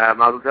it. And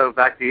mazel tov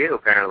back to you,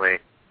 apparently.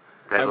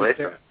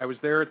 Congratulations. I was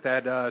there at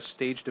that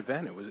staged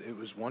event. It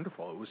was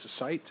wonderful. It was a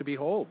sight to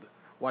behold.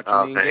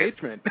 Watching the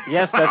engagement.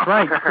 Yes, that's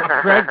right.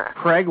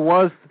 Craig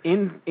was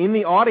in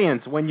the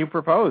audience when you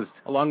proposed,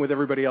 along with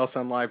everybody else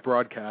on live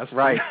broadcast.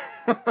 Right.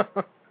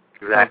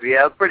 Exactly.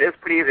 Yeah, it's pretty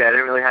easy. I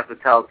didn't really have to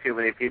tell too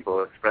many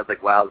people. It spread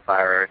like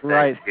wildfire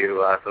thanks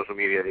to social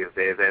media these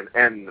days,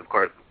 and of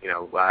course,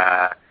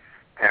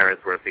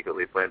 parents were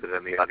secretly planted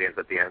in the audience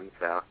at the end,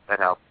 so that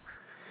helped.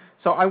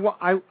 So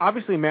I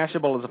obviously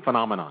Mashable is a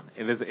phenomenon.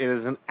 It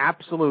is an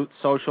absolute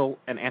social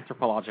and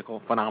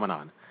anthropological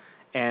phenomenon.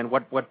 And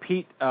what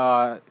Pete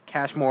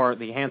Cashmore,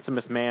 the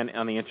handsomest man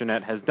on the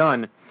internet, has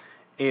done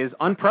is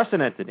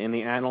unprecedented in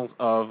the annals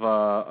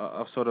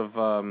of sort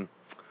of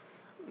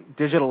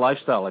digital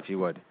lifestyle, if you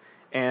would.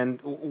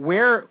 And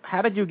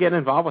how did you get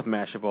involved with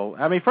Mashable?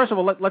 I mean, first of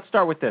all, let's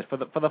start with this. For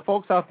the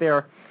folks out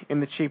there in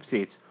the cheap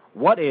seats,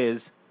 what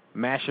is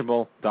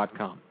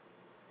Mashable.com?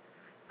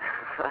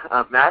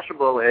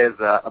 Mashable is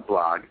a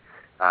blog,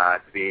 to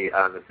be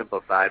on the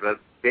simple side, but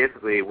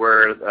basically,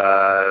 we're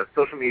a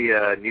social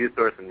media news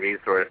source and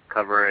resource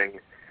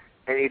covering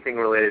anything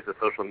related to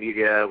social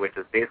media, which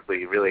is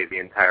basically really the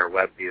entire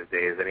web these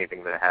days,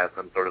 anything that has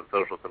some sort of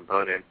social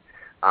component.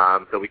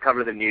 So we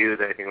cover the news,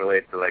 anything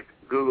related to like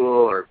Google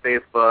or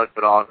Facebook,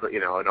 but also,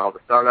 and all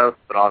the startups,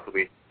 but also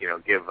we,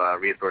 give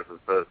resources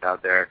posts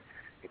out there,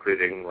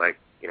 including like,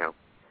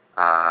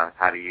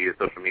 how to use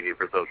social media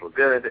for social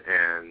good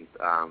and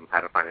how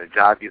to find a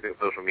job using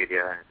social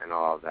media and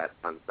all of that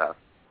fun stuff.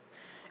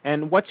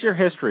 And what's your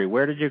history?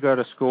 Where did you go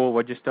to school?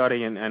 What did you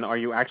study? And are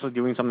you actually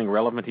doing something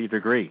relevant to your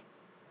degree?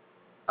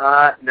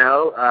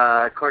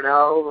 No.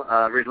 Cornell,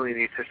 originally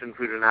nutrition,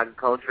 food, and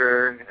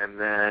agriculture, and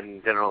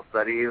then general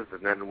studies,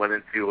 and then went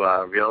into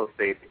real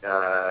estate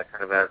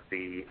kind of as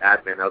the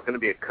admin. I was going to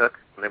be a cook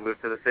when I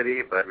moved to the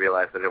city, but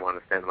realized I didn't want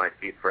to stand on my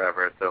feet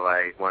forever, so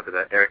I wanted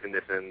an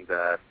air-conditioned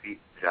seat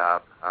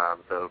job.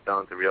 So fell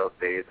into real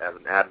estate as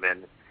an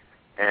admin.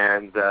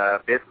 And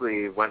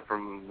basically went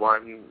from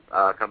one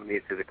company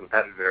to the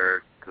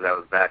competitor because I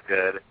was that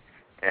good.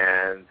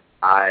 And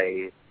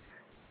I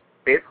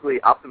basically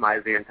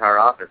optimized the entire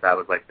office. I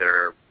was like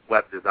their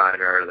web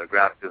designer, their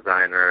graphic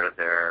designer,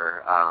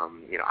 their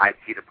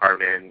IT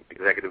department,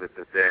 executive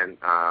assistant.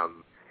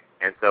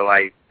 And so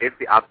I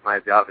basically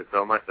optimized the office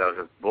so much that I was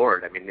just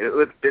bored. I mean, it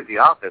was a busy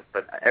office,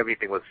 but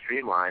everything was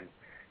streamlined.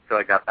 So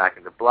I got back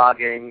into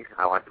blogging.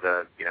 I wanted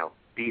to,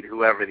 beat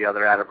whoever the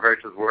other Adam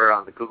Hirsches were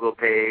on the Google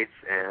page,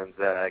 and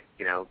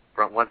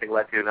from one thing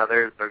led to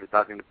another. Started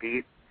talking to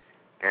Pete,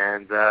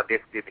 and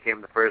basically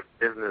became the first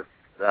business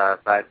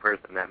side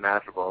person at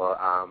Mashable,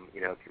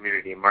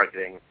 community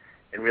marketing,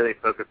 and really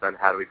focused on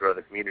how do we grow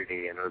the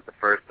community. And it was the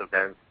first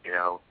event,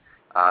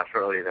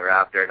 shortly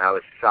thereafter, and I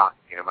was shocked.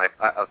 My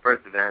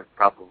first event,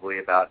 probably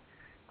about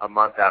a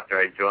month after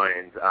I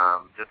joined,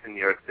 just in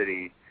New York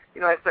City.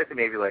 I expected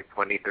maybe like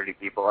 20, 30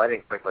 people. I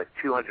didn't expect like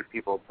 200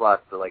 people plus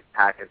to like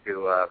pack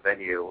into a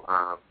venue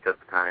just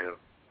to kind of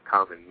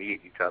come and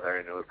meet each other.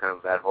 And it was kind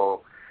of that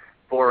whole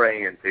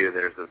foray into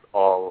there's this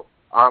all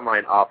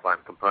online,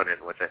 offline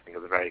component, which I think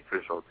is very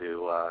crucial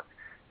to,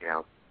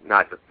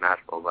 not just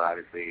Mashable, but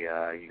obviously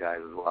you guys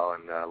as well,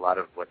 and a lot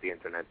of what the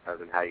Internet does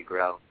and how you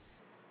grow.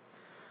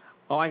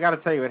 Well, I got to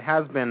tell you, it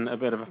has been a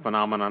bit of a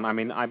phenomenon. I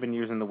mean, I've been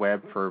using the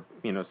web for,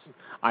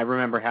 I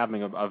remember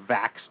having a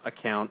Vax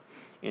account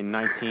in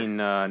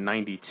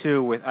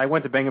 1992. I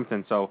went to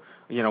Binghamton, so,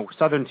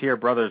 Southern Tier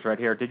brothers right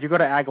here. Did you go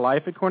to Ag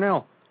Life at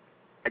Cornell?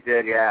 I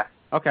did, yeah.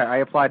 Okay, I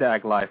applied to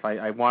Ag Life.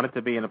 I wanted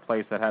to be in a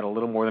place that had a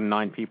little more than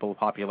 9 people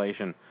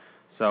population,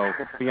 so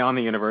beyond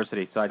the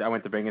university. So I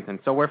went to Binghamton.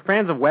 So we're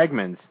fans of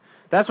Wegmans.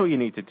 That's what you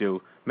need to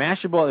do.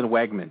 Mashable and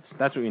Wegmans.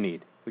 That's what you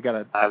need. We got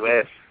to. I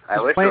wish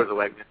there was a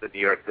Wegmans in New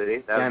York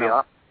City. That would be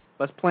awesome.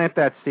 Let's plant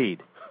that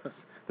seed.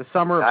 The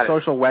summer of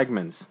social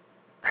Wegmans.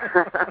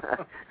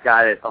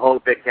 Got it. A whole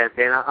big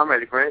campaign. I'm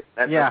ready for it.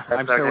 I'm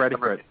still ready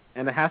for it.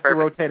 And it has to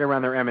rotate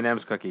around their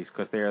M&M's cookies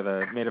because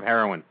they're made of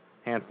heroin,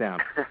 hands down.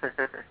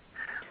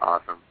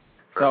 Awesome.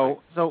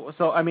 So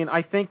I mean,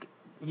 I think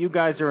you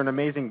guys are an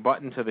amazing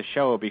button to the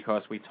show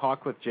because we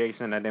talked with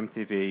Jason at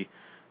MTV,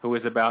 who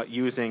is about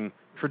using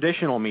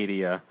traditional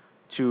media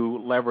to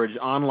leverage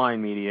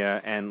online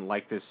media and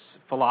like this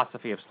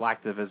philosophy of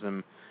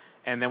slacktivism.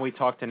 And then we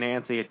talked to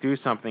Nancy at Do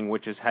Something,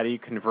 which is how do you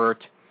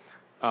convert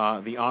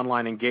the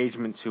online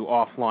engagement to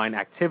offline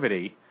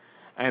activity.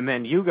 And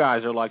then you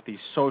guys are like the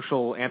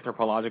social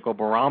anthropological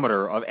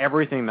barometer of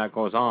everything that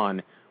goes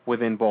on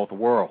within both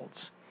worlds.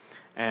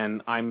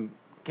 And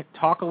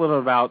talk a little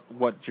about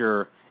what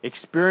your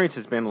experience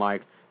has been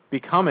like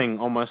becoming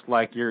almost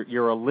like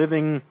you're a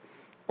living,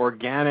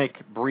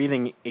 organic,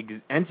 breathing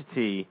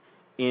entity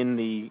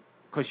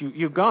because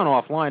you've gone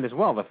offline as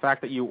well. The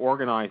fact that you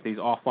organize these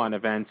offline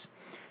events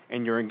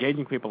and you're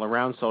engaging people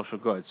around social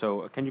good.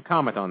 So can you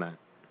comment on that?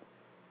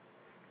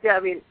 Yeah, I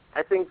mean,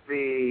 I think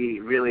the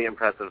really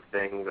impressive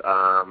thing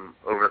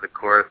over the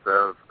course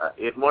of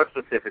it, more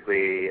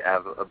specifically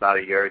about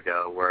a year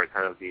ago, where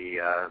kind of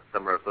the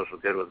Summer of Social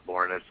Good was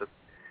born, it's just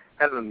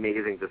kind of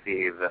amazing to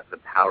see the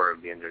power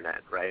of the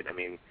Internet, right? I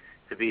mean,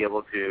 to be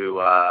able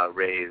to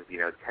raise,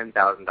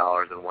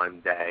 $10,000 in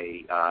one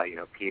day.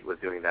 Pete was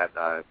doing that,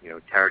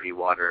 charity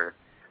water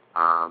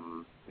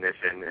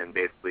mission, and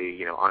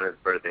basically, on his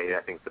birthday,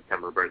 I think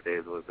September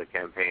birthdays was the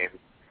campaign,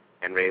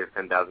 and raised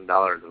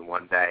 $10,000 in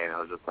one day, and I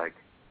was just like,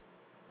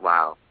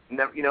 wow.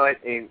 Never,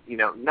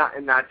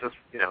 not just,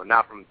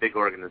 not from big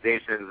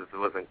organizations. This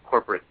wasn't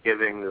corporate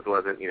giving. This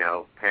wasn't,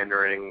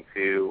 pandering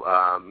to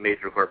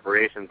major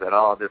corporations at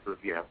all. This was,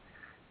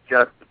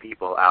 just the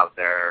people out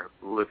there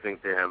listening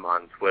to him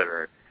on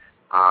Twitter.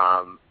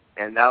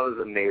 And that was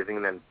amazing.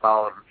 And then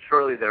followed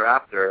shortly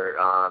thereafter,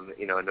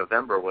 in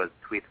November was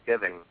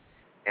Tweetsgiving.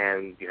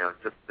 And,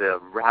 just the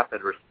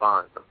rapid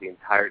response of the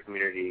entire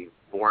community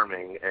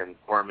forming,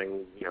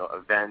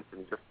 events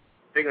and just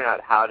figuring out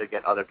how to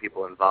get other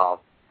people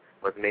involved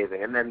was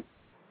amazing. And then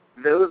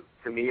those,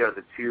 to me, are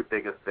the two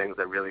biggest things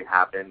that really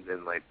happened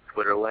in,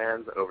 Twitter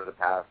land over the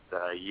past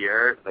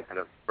year that kind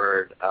of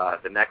spurred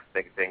the next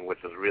big thing,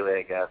 which was really,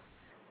 I guess,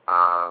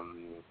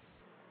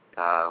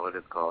 what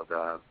is it called?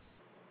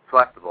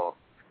 Flexible.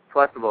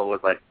 Flexible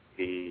was,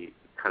 the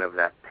kind of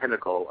that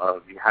pinnacle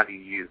of how do you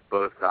use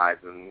both sides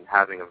and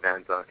having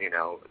events,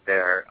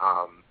 their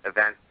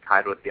events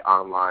tied with the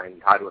online,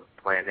 tied with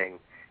planning.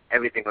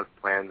 Everything was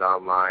planned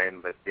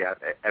online, but yeah,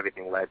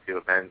 everything led to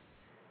events.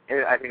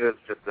 And I think it was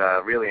just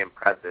really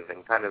impressive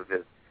and kind of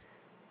is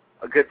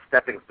a good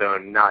stepping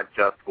stone, not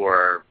just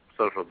for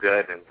social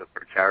good and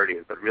for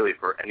charities, but really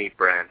for any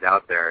brands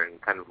out there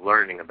and kind of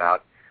learning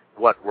about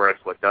what works,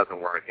 what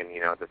doesn't work. And,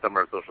 the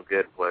Summer of Social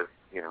Good was,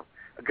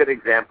 a good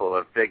example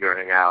of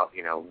figuring out,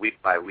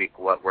 week by week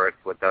what works,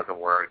 what doesn't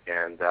work,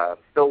 and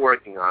still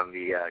working on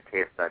the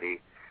case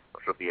study,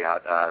 which will be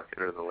out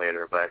sooner than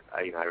later. But,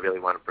 I really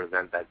want to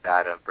present that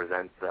data,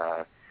 present,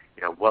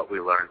 what we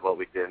learned, what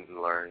we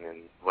didn't learn,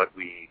 and what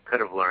we could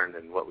have learned,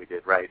 and what we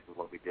did right and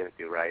what we didn't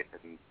do right,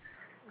 and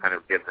kind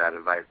of give that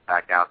advice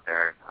back out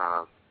there.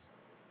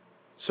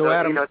 So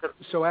Adam,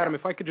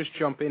 if I could just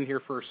jump in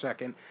here for a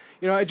second.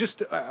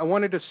 I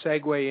wanted to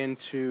segue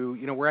into,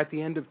 we're at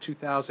the end of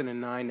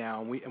 2009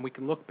 now, and we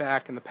can look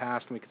back in the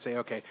past and we can say,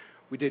 okay,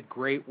 we did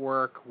great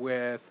work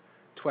with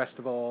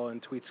Twestival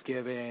and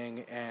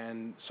Tweetsgiving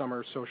and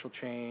Summer Social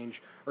Change,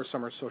 or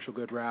Summer Social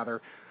Good,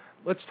 rather.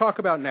 Let's talk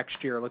about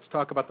next year. Let's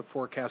talk about the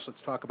forecast. Let's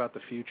talk about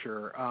the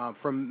future.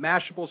 From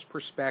Mashable's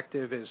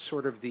perspective as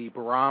sort of the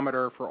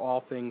barometer for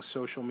all things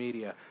social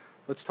media,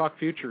 let's talk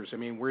futures. I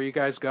mean, where are you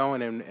guys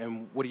going,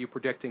 and what are you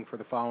predicting for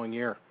the following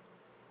year?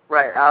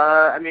 Right.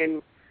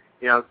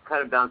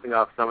 Kind of bouncing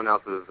off someone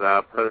else's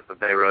post that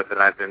they wrote that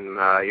I've been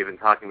even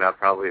talking about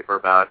probably for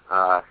about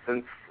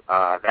since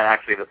that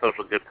actually the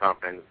Social Good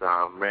Conference,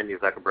 Randy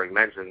Zuckerberg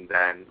mentioned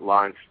and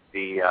launched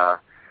the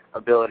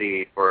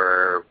ability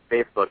for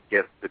Facebook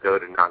gifts to go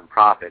to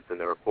nonprofits, and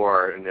there were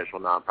 4 initial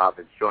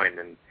nonprofits joined,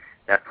 and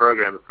that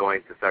program is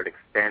going to start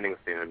expanding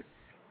soon.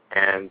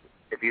 And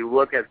if you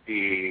look at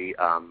the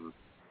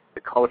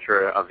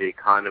culture of the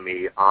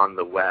economy on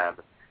the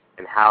web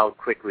and how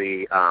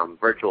quickly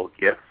virtual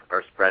gifts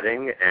are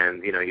spreading,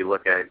 and you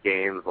look at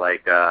games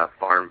like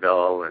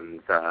Farmville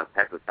and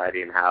Pet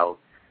Society and how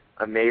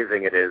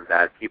amazing it is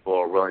that people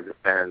are willing to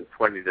spend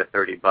 $20 to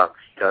 $30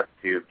 just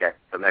to get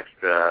some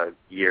extra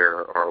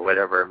gear or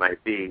whatever it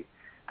might be.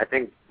 I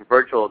think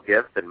virtual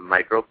gifts and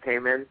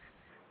micropayments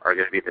are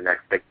going to be the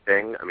next big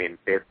thing. I mean,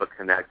 Facebook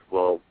Connect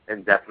will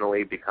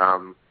indefinitely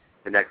become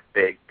the next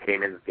big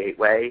payments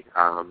gateway,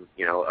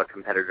 a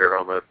competitor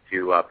almost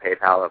to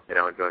PayPal if they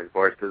don't join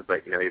forces.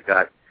 But, you've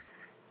got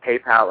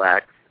PayPal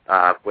X,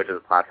 which is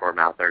a platform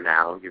out there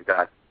now. You've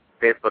got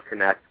Facebook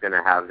Connect going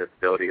to have this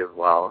ability as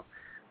well.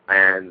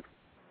 And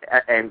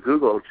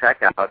Google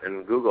Checkout,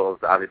 and Google's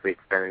obviously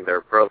expanding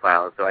their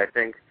profile. So I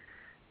think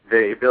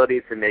the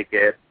ability to make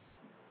it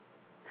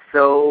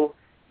so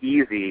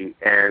easy,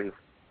 and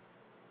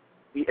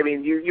I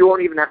mean, you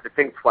won't even have to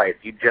think twice.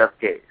 You just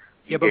gave.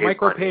 Yeah, but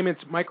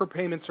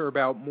micropayments are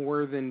about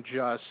more than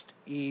just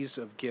ease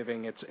of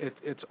giving.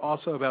 It's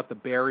also about the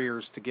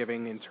barriers to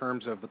giving in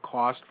terms of the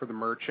cost for the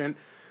merchant.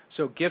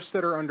 So gifts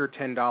that are under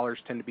 $10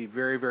 tend to be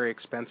very, very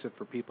expensive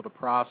for people to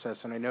process,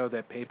 and I know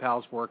that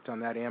PayPal's worked on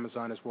that,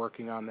 Amazon is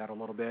working on that a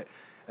little bit,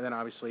 and then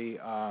obviously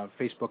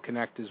Facebook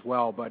Connect as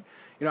well. But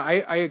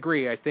I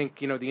agree. I think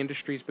the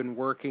industry's been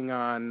working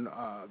on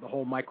the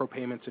whole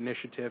micropayments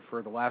initiative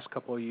for the last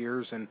couple of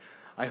years, and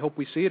I hope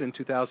we see it in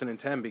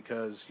 2010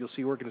 because you'll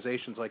see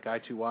organizations like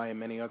I2Y and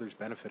many others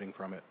benefiting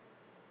from it.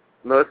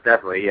 Most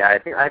definitely, yeah.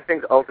 I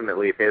think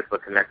ultimately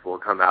Facebook Connect will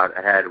come out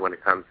ahead when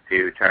it comes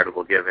to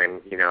charitable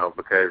giving,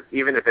 because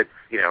even if it's,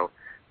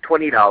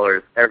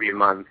 $20 every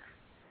month,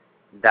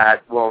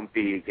 that won't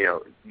be,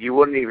 you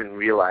wouldn't even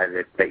realize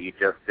it that you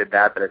just did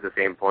that, but at the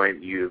same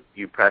point, you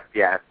pressed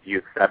yes, you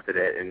accepted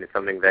it, and it's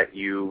something that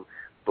you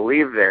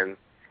believed in.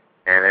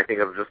 And I think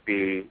it'll just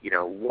be,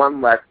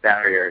 one less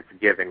barrier to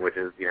giving, which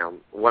is,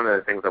 one of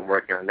the things I'm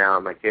working on now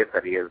in my case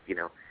study is,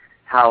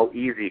 how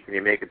easy can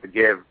you make it to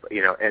give,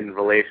 in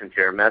relation to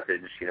your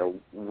message?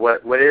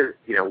 What does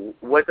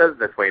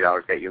the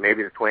 $20 get you?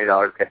 Maybe the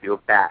 $20 gets you a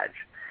badge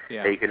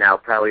that you can now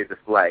proudly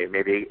display.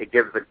 Maybe it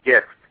gives a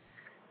gift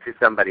to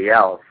somebody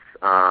else,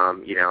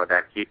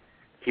 that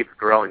keeps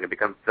growing. It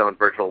becomes its own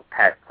virtual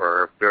pet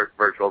or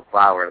virtual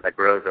flower that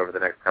grows over the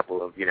next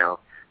couple of,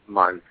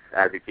 months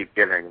as you keep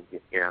giving.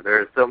 There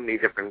are so many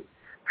different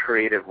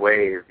creative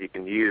ways you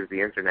can use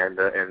the internet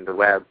and the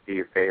web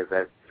these days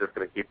that's just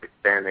going to keep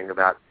expanding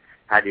about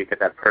how do you get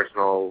that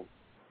personal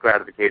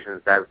gratification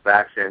and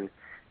satisfaction,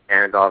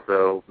 and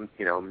also,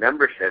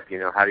 membership.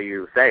 How do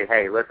you say,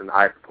 hey, listen,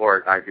 I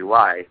support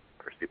I2Y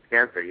for stupid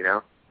cancer,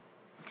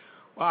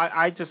 Well,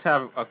 I just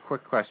have a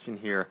quick question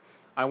here.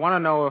 I want to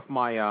know if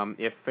my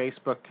if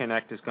Facebook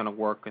Connect is going to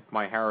work with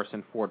my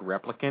Harrison Ford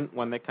replicant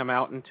when they come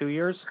out in 2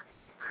 years.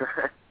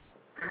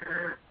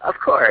 Of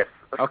course.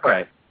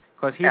 Okay.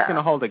 Because he's going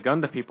to hold a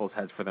gun to people's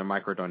heads for their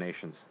micro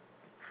donations.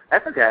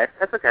 That's okay.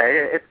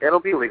 It'll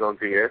be legal in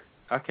 2 years.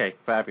 Okay,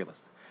 fabulous.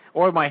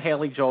 Or my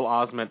Haley Joel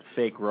Osment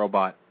fake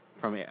robot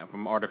from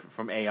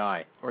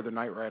AI. Or the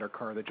Knight Rider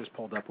car that just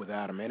pulled up with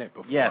Adam in it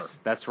before. Yes,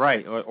 that's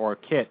right. Or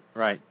Kit.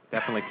 Right.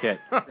 Definitely Kit.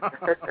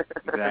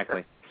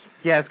 Exactly.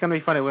 Yeah, it's going to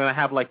be funny. We're going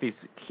to have like these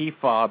key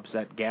fobs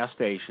at gas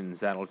stations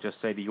that'll just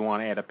say, do you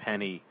want to add a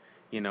penny,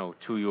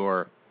 to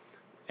your...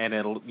 And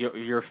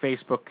your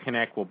Facebook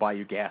Connect will buy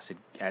you gas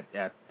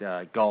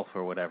at Gulf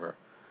or whatever,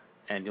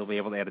 and you'll be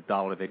able to add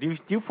 $1 there. Do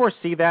you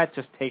foresee that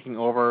just taking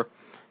over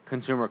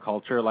consumer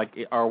culture? Like,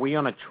 are we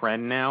on a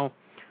trend now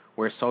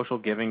where social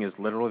giving is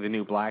literally the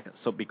new black?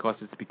 So because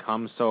it's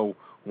become so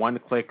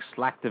one-click,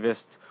 slacktivist,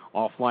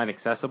 offline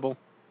accessible.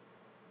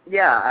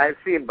 Yeah, I've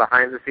seen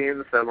behind the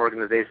scenes some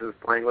organizations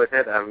playing with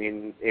it. I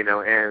mean,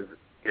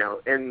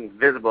 in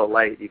visible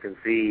light, you can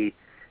see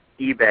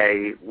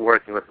eBay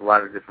working with a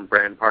lot of different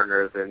brand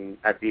partners, and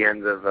at the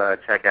end of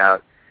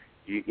checkout,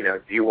 do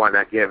you want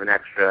to give an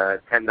extra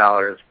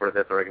 $10 for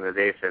this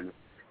organization?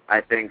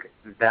 I think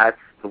that's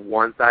the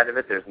one side of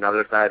it. There's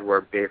another side where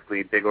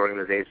basically big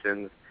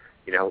organizations,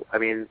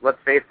 let's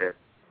face it,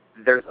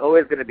 there's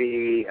always going to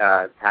be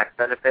tax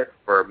benefits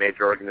for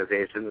major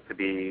organizations to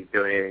be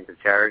donating to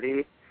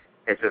charity.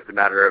 It's just a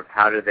matter of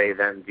how do they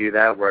then do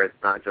that, where it's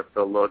not just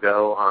the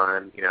logo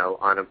on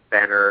a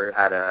banner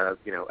at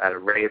a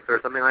race or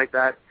something like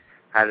that.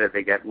 How do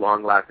they get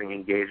long-lasting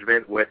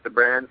engagement with the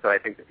brand? So I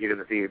think that you're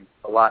going to see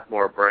a lot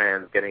more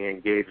brands getting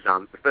engaged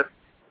on,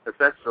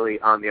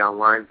 especially on the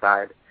online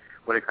side,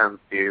 when it comes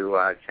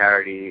to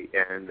charity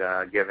and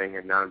giving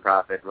and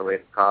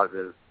nonprofit-related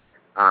causes,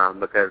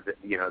 because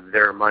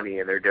their money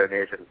and their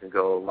donations can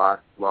go a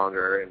lot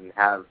longer and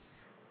have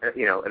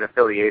an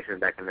affiliation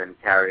that can then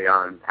carry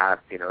on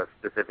past, a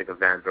specific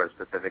event or a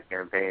specific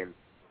campaign.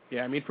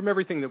 Yeah, I mean, from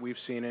everything that we've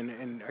seen,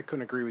 and I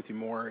couldn't agree with you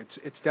more,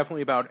 it's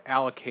definitely about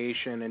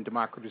allocation and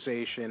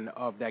democratization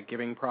of that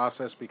giving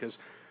process, because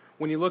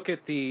when you look at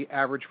the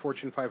average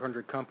Fortune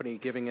 500 company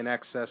giving in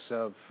excess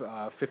of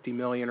 $50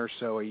 million or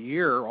so a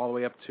year, all the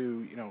way up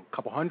to a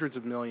couple hundreds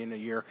of million a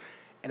year,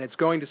 and it's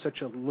going to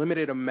such a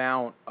limited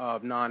amount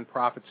of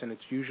nonprofits, and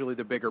it's usually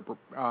the bigger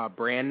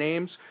brand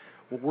names,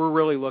 what we're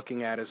really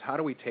looking at is how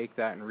do we take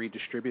that and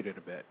redistribute it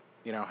a bit?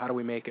 How do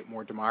we make it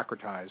more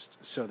democratized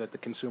so that the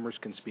consumers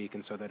can speak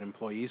and so that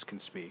employees can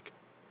speak?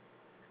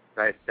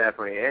 Right,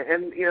 definitely.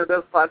 And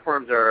those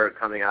platforms are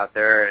coming out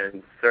there,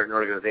 and certain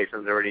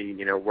organizations are already,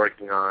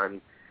 working on,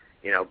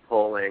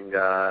 polling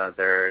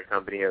their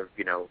company of,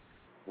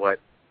 what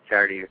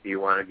charities do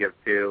you want to give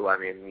to. I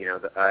mean,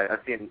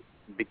 I've seen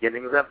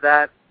beginnings of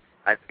that.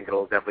 I think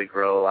it'll definitely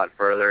grow a lot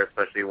further,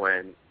 especially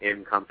when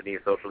in-company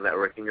social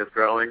networking is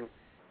growing.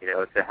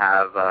 To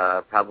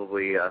have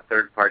probably a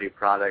third-party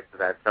product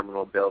that someone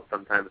will build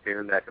sometime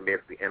soon that can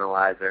basically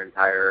analyze their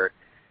entire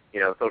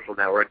social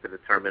network to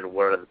determine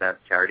what are the best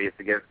charities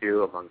to give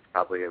to, amongst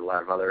probably a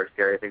lot of other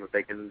scary things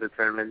they can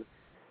determine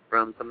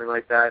from something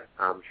like that.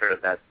 I'm sure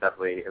that's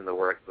definitely in the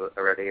works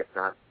already, if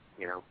not,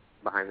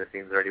 behind the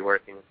scenes already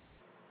working.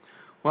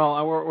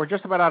 Well, we're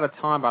just about out of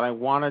time, but I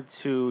wanted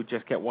to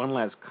just get one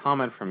last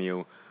comment from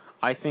you.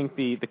 I think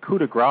the coup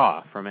de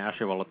grace from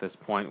Mashable at this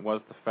point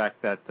was the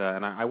fact that,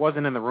 and I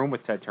wasn't in the room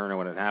with Ted Turner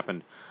when it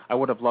happened. I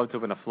would have loved to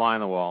have been a fly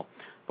on the wall.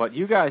 But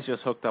you guys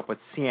just hooked up with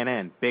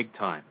CNN big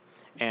time.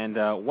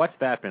 And what's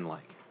that been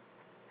like?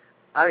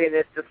 I mean,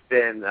 it's just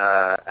been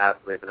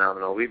absolutely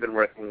phenomenal. We've been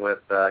working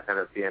with kind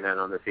of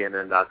CNN on the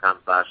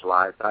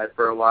CNN.com/live side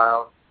for a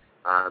while.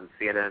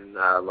 CNN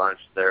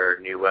launched their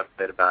new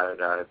website about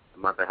a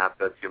month and a half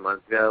ago, 2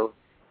 months ago.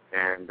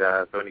 And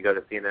so when you go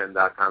to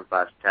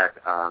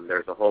CNN.com/tech,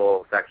 there's a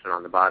whole section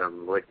on the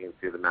bottom linking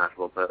to the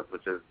Mashable post,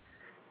 which has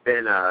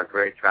been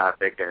great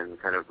traffic and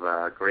kind of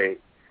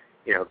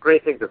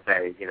great thing to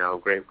say,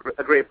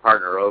 a great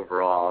partner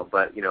overall.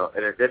 But,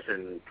 in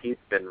addition,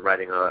 Pete's been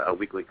writing a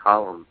weekly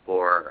column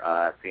for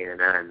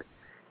CNN,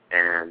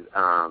 and,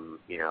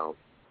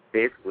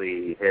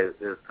 basically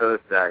his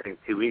post, I think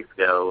 2 weeks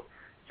ago,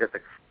 just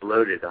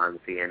exploded on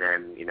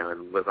CNN,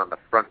 and was on the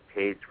front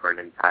page for an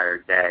entire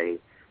day.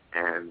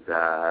 And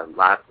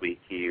last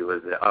week he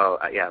was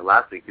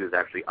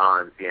actually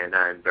on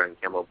CNN during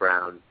Campbell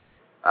Brown's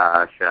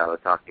show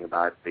talking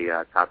about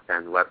the top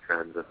 10 web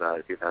trends of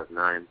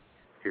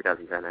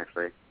 2010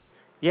 actually.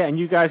 Yeah, and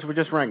you guys were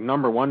just ranked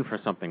number 1 for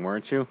something,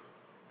 weren't you?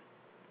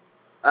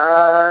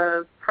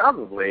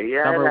 Probably,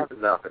 yeah.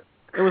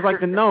 It was like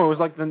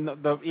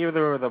the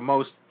either the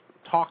most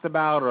talked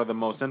about or the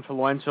most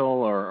influential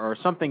or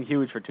something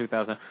huge for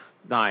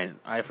 2009.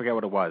 I forget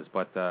what it was,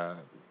 but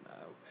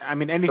I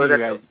mean, anything you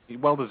guys,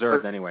 well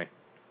deserved anyway.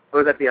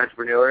 Was that the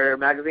Entrepreneur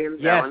magazine?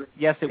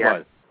 Yes, it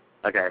was.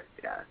 Okay,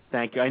 yeah.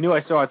 Thank you. I knew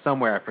I saw it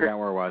somewhere. I forgot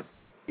where it was.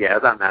 Yeah,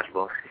 it was on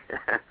Mashable.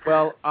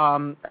 Well,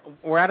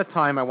 we're out of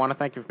time. I want to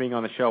thank you for being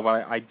on the show,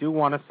 but I do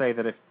want to say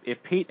that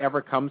if Pete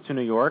ever comes to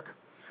New York,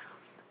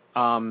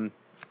 I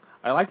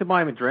like to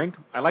buy him a drink.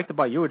 I like to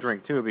buy you a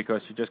drink, too,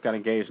 because you just got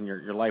engaged and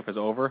your life is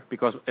over.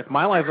 Because if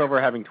my life's over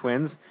having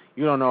twins,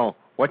 you don't know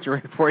what you're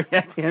in for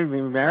yet. You haven't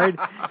been married.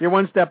 You're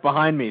one step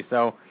behind me,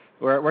 so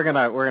we're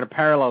gonna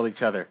parallel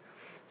each other.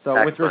 So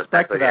excellent, with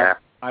respect to that, yeah.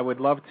 I would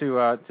love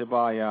to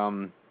buy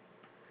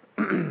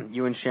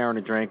you and Sharon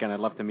a drink, and I'd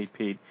love to meet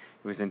Pete,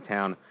 who's in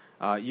town.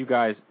 You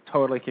guys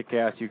totally kick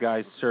ass. You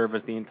guys serve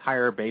as the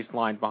entire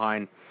baseline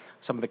behind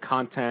some of the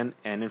content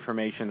and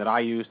information that I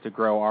use to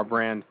grow our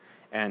brand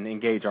and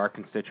engage our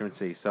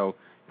constituency. So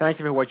thank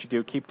you for what you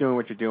do. Keep doing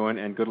what you're doing,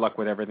 and good luck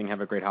with everything.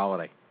 Have a great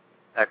holiday.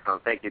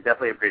 Excellent. Thank you.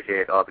 Definitely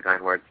appreciate all the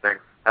kind words.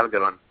 Thanks. Have a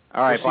good one.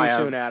 All right. We'll see you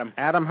soon, Adam.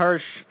 Adam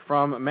Hirsch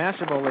from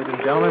Mashable, ladies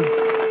and gentlemen.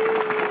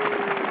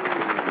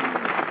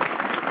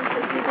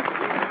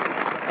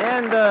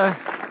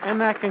 And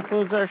that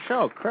concludes our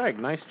show. Craig,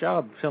 nice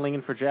job filling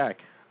in for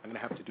Jack. I'm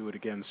going to have to do it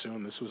again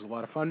soon. This was a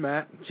lot of fun,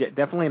 Matt.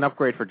 Definitely an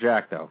upgrade for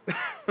Jack, though.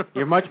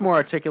 You're much more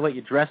articulate,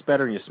 you dress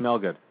better, and you smell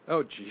good.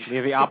 Oh, geez.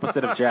 You're the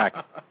opposite of Jack.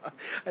 I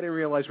didn't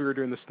realize we were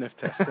doing the sniff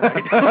test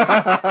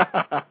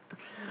tonight.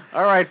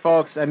 All right,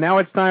 folks, and now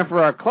it's time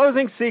for our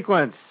closing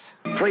sequence.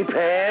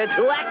 Prepare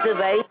to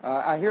activate.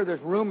 I hear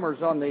there's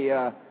rumors on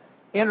the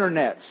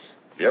internets.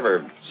 You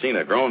ever seen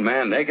a grown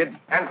man naked?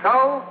 And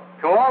so,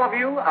 to all of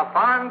you, a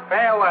fond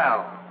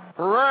farewell.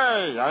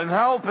 Hooray, I'm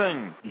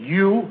helping.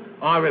 You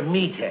are a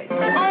meathead. Oh,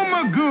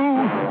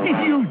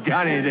 Magoo, you've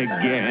done it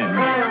again.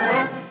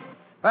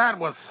 That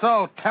was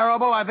so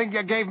terrible, I think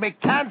you gave me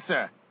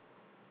cancer.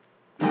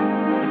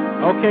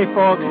 Okay,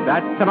 folks,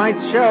 that's tonight's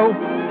show.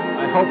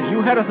 I hope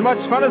you had as much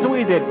fun as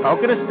we did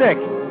poking a stick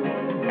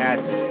at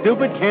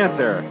Stupid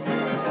Cancer.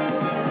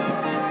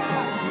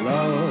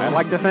 I'd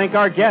like to thank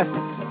our guests,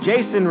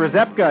 Jason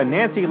RZEPKA,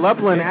 Nancy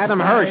Lublin, Adam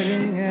Hirsch,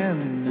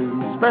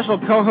 special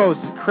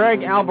co-hosts Craig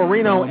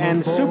Alberino,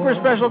 and super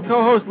special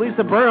co-host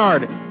Lisa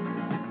Bernard.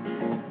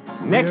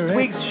 Next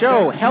week's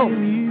show, Health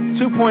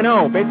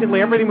 2.0,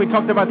 basically everything we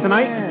talked about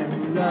tonight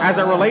as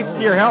it relates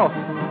to your health,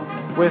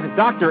 with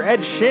Dr.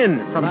 Ed Shin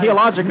from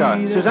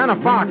Healogica, Susanna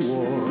Fox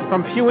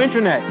from Pew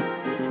Internet,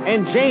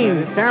 and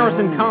Jane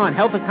Saracen Kahn,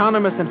 health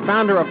economist and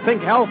founder of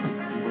Think Health.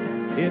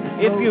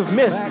 If you've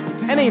missed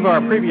any of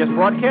our previous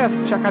broadcasts,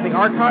 check out the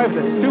archives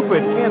at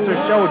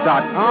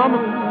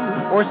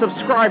stupidcancershow.com or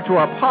subscribe to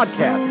our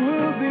podcast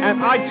at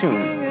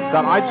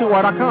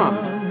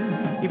itunes.i2y.com.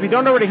 If you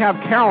don't already have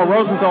Carol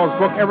Rosenthal's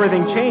book,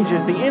 Everything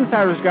Changes, The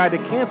Insider's Guide to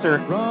Cancer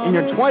in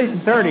Your 20s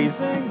and 30s,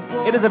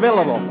 it is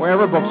available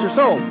wherever books are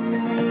sold.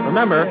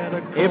 Remember,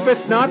 if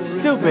it's not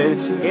stupid,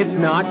 it's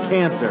not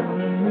cancer.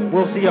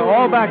 We'll see you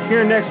all back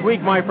here next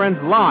week, my friends,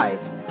 live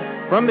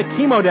from the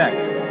chemo deck.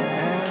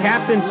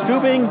 Captain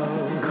Stubing,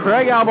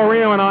 Craig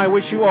Alberino, and I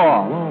wish you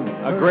all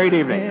a great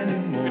evening.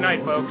 Good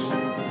night, folks.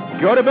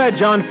 Go to bed,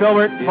 John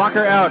Filbert.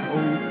 Fucker out.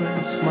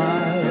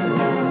 Smile.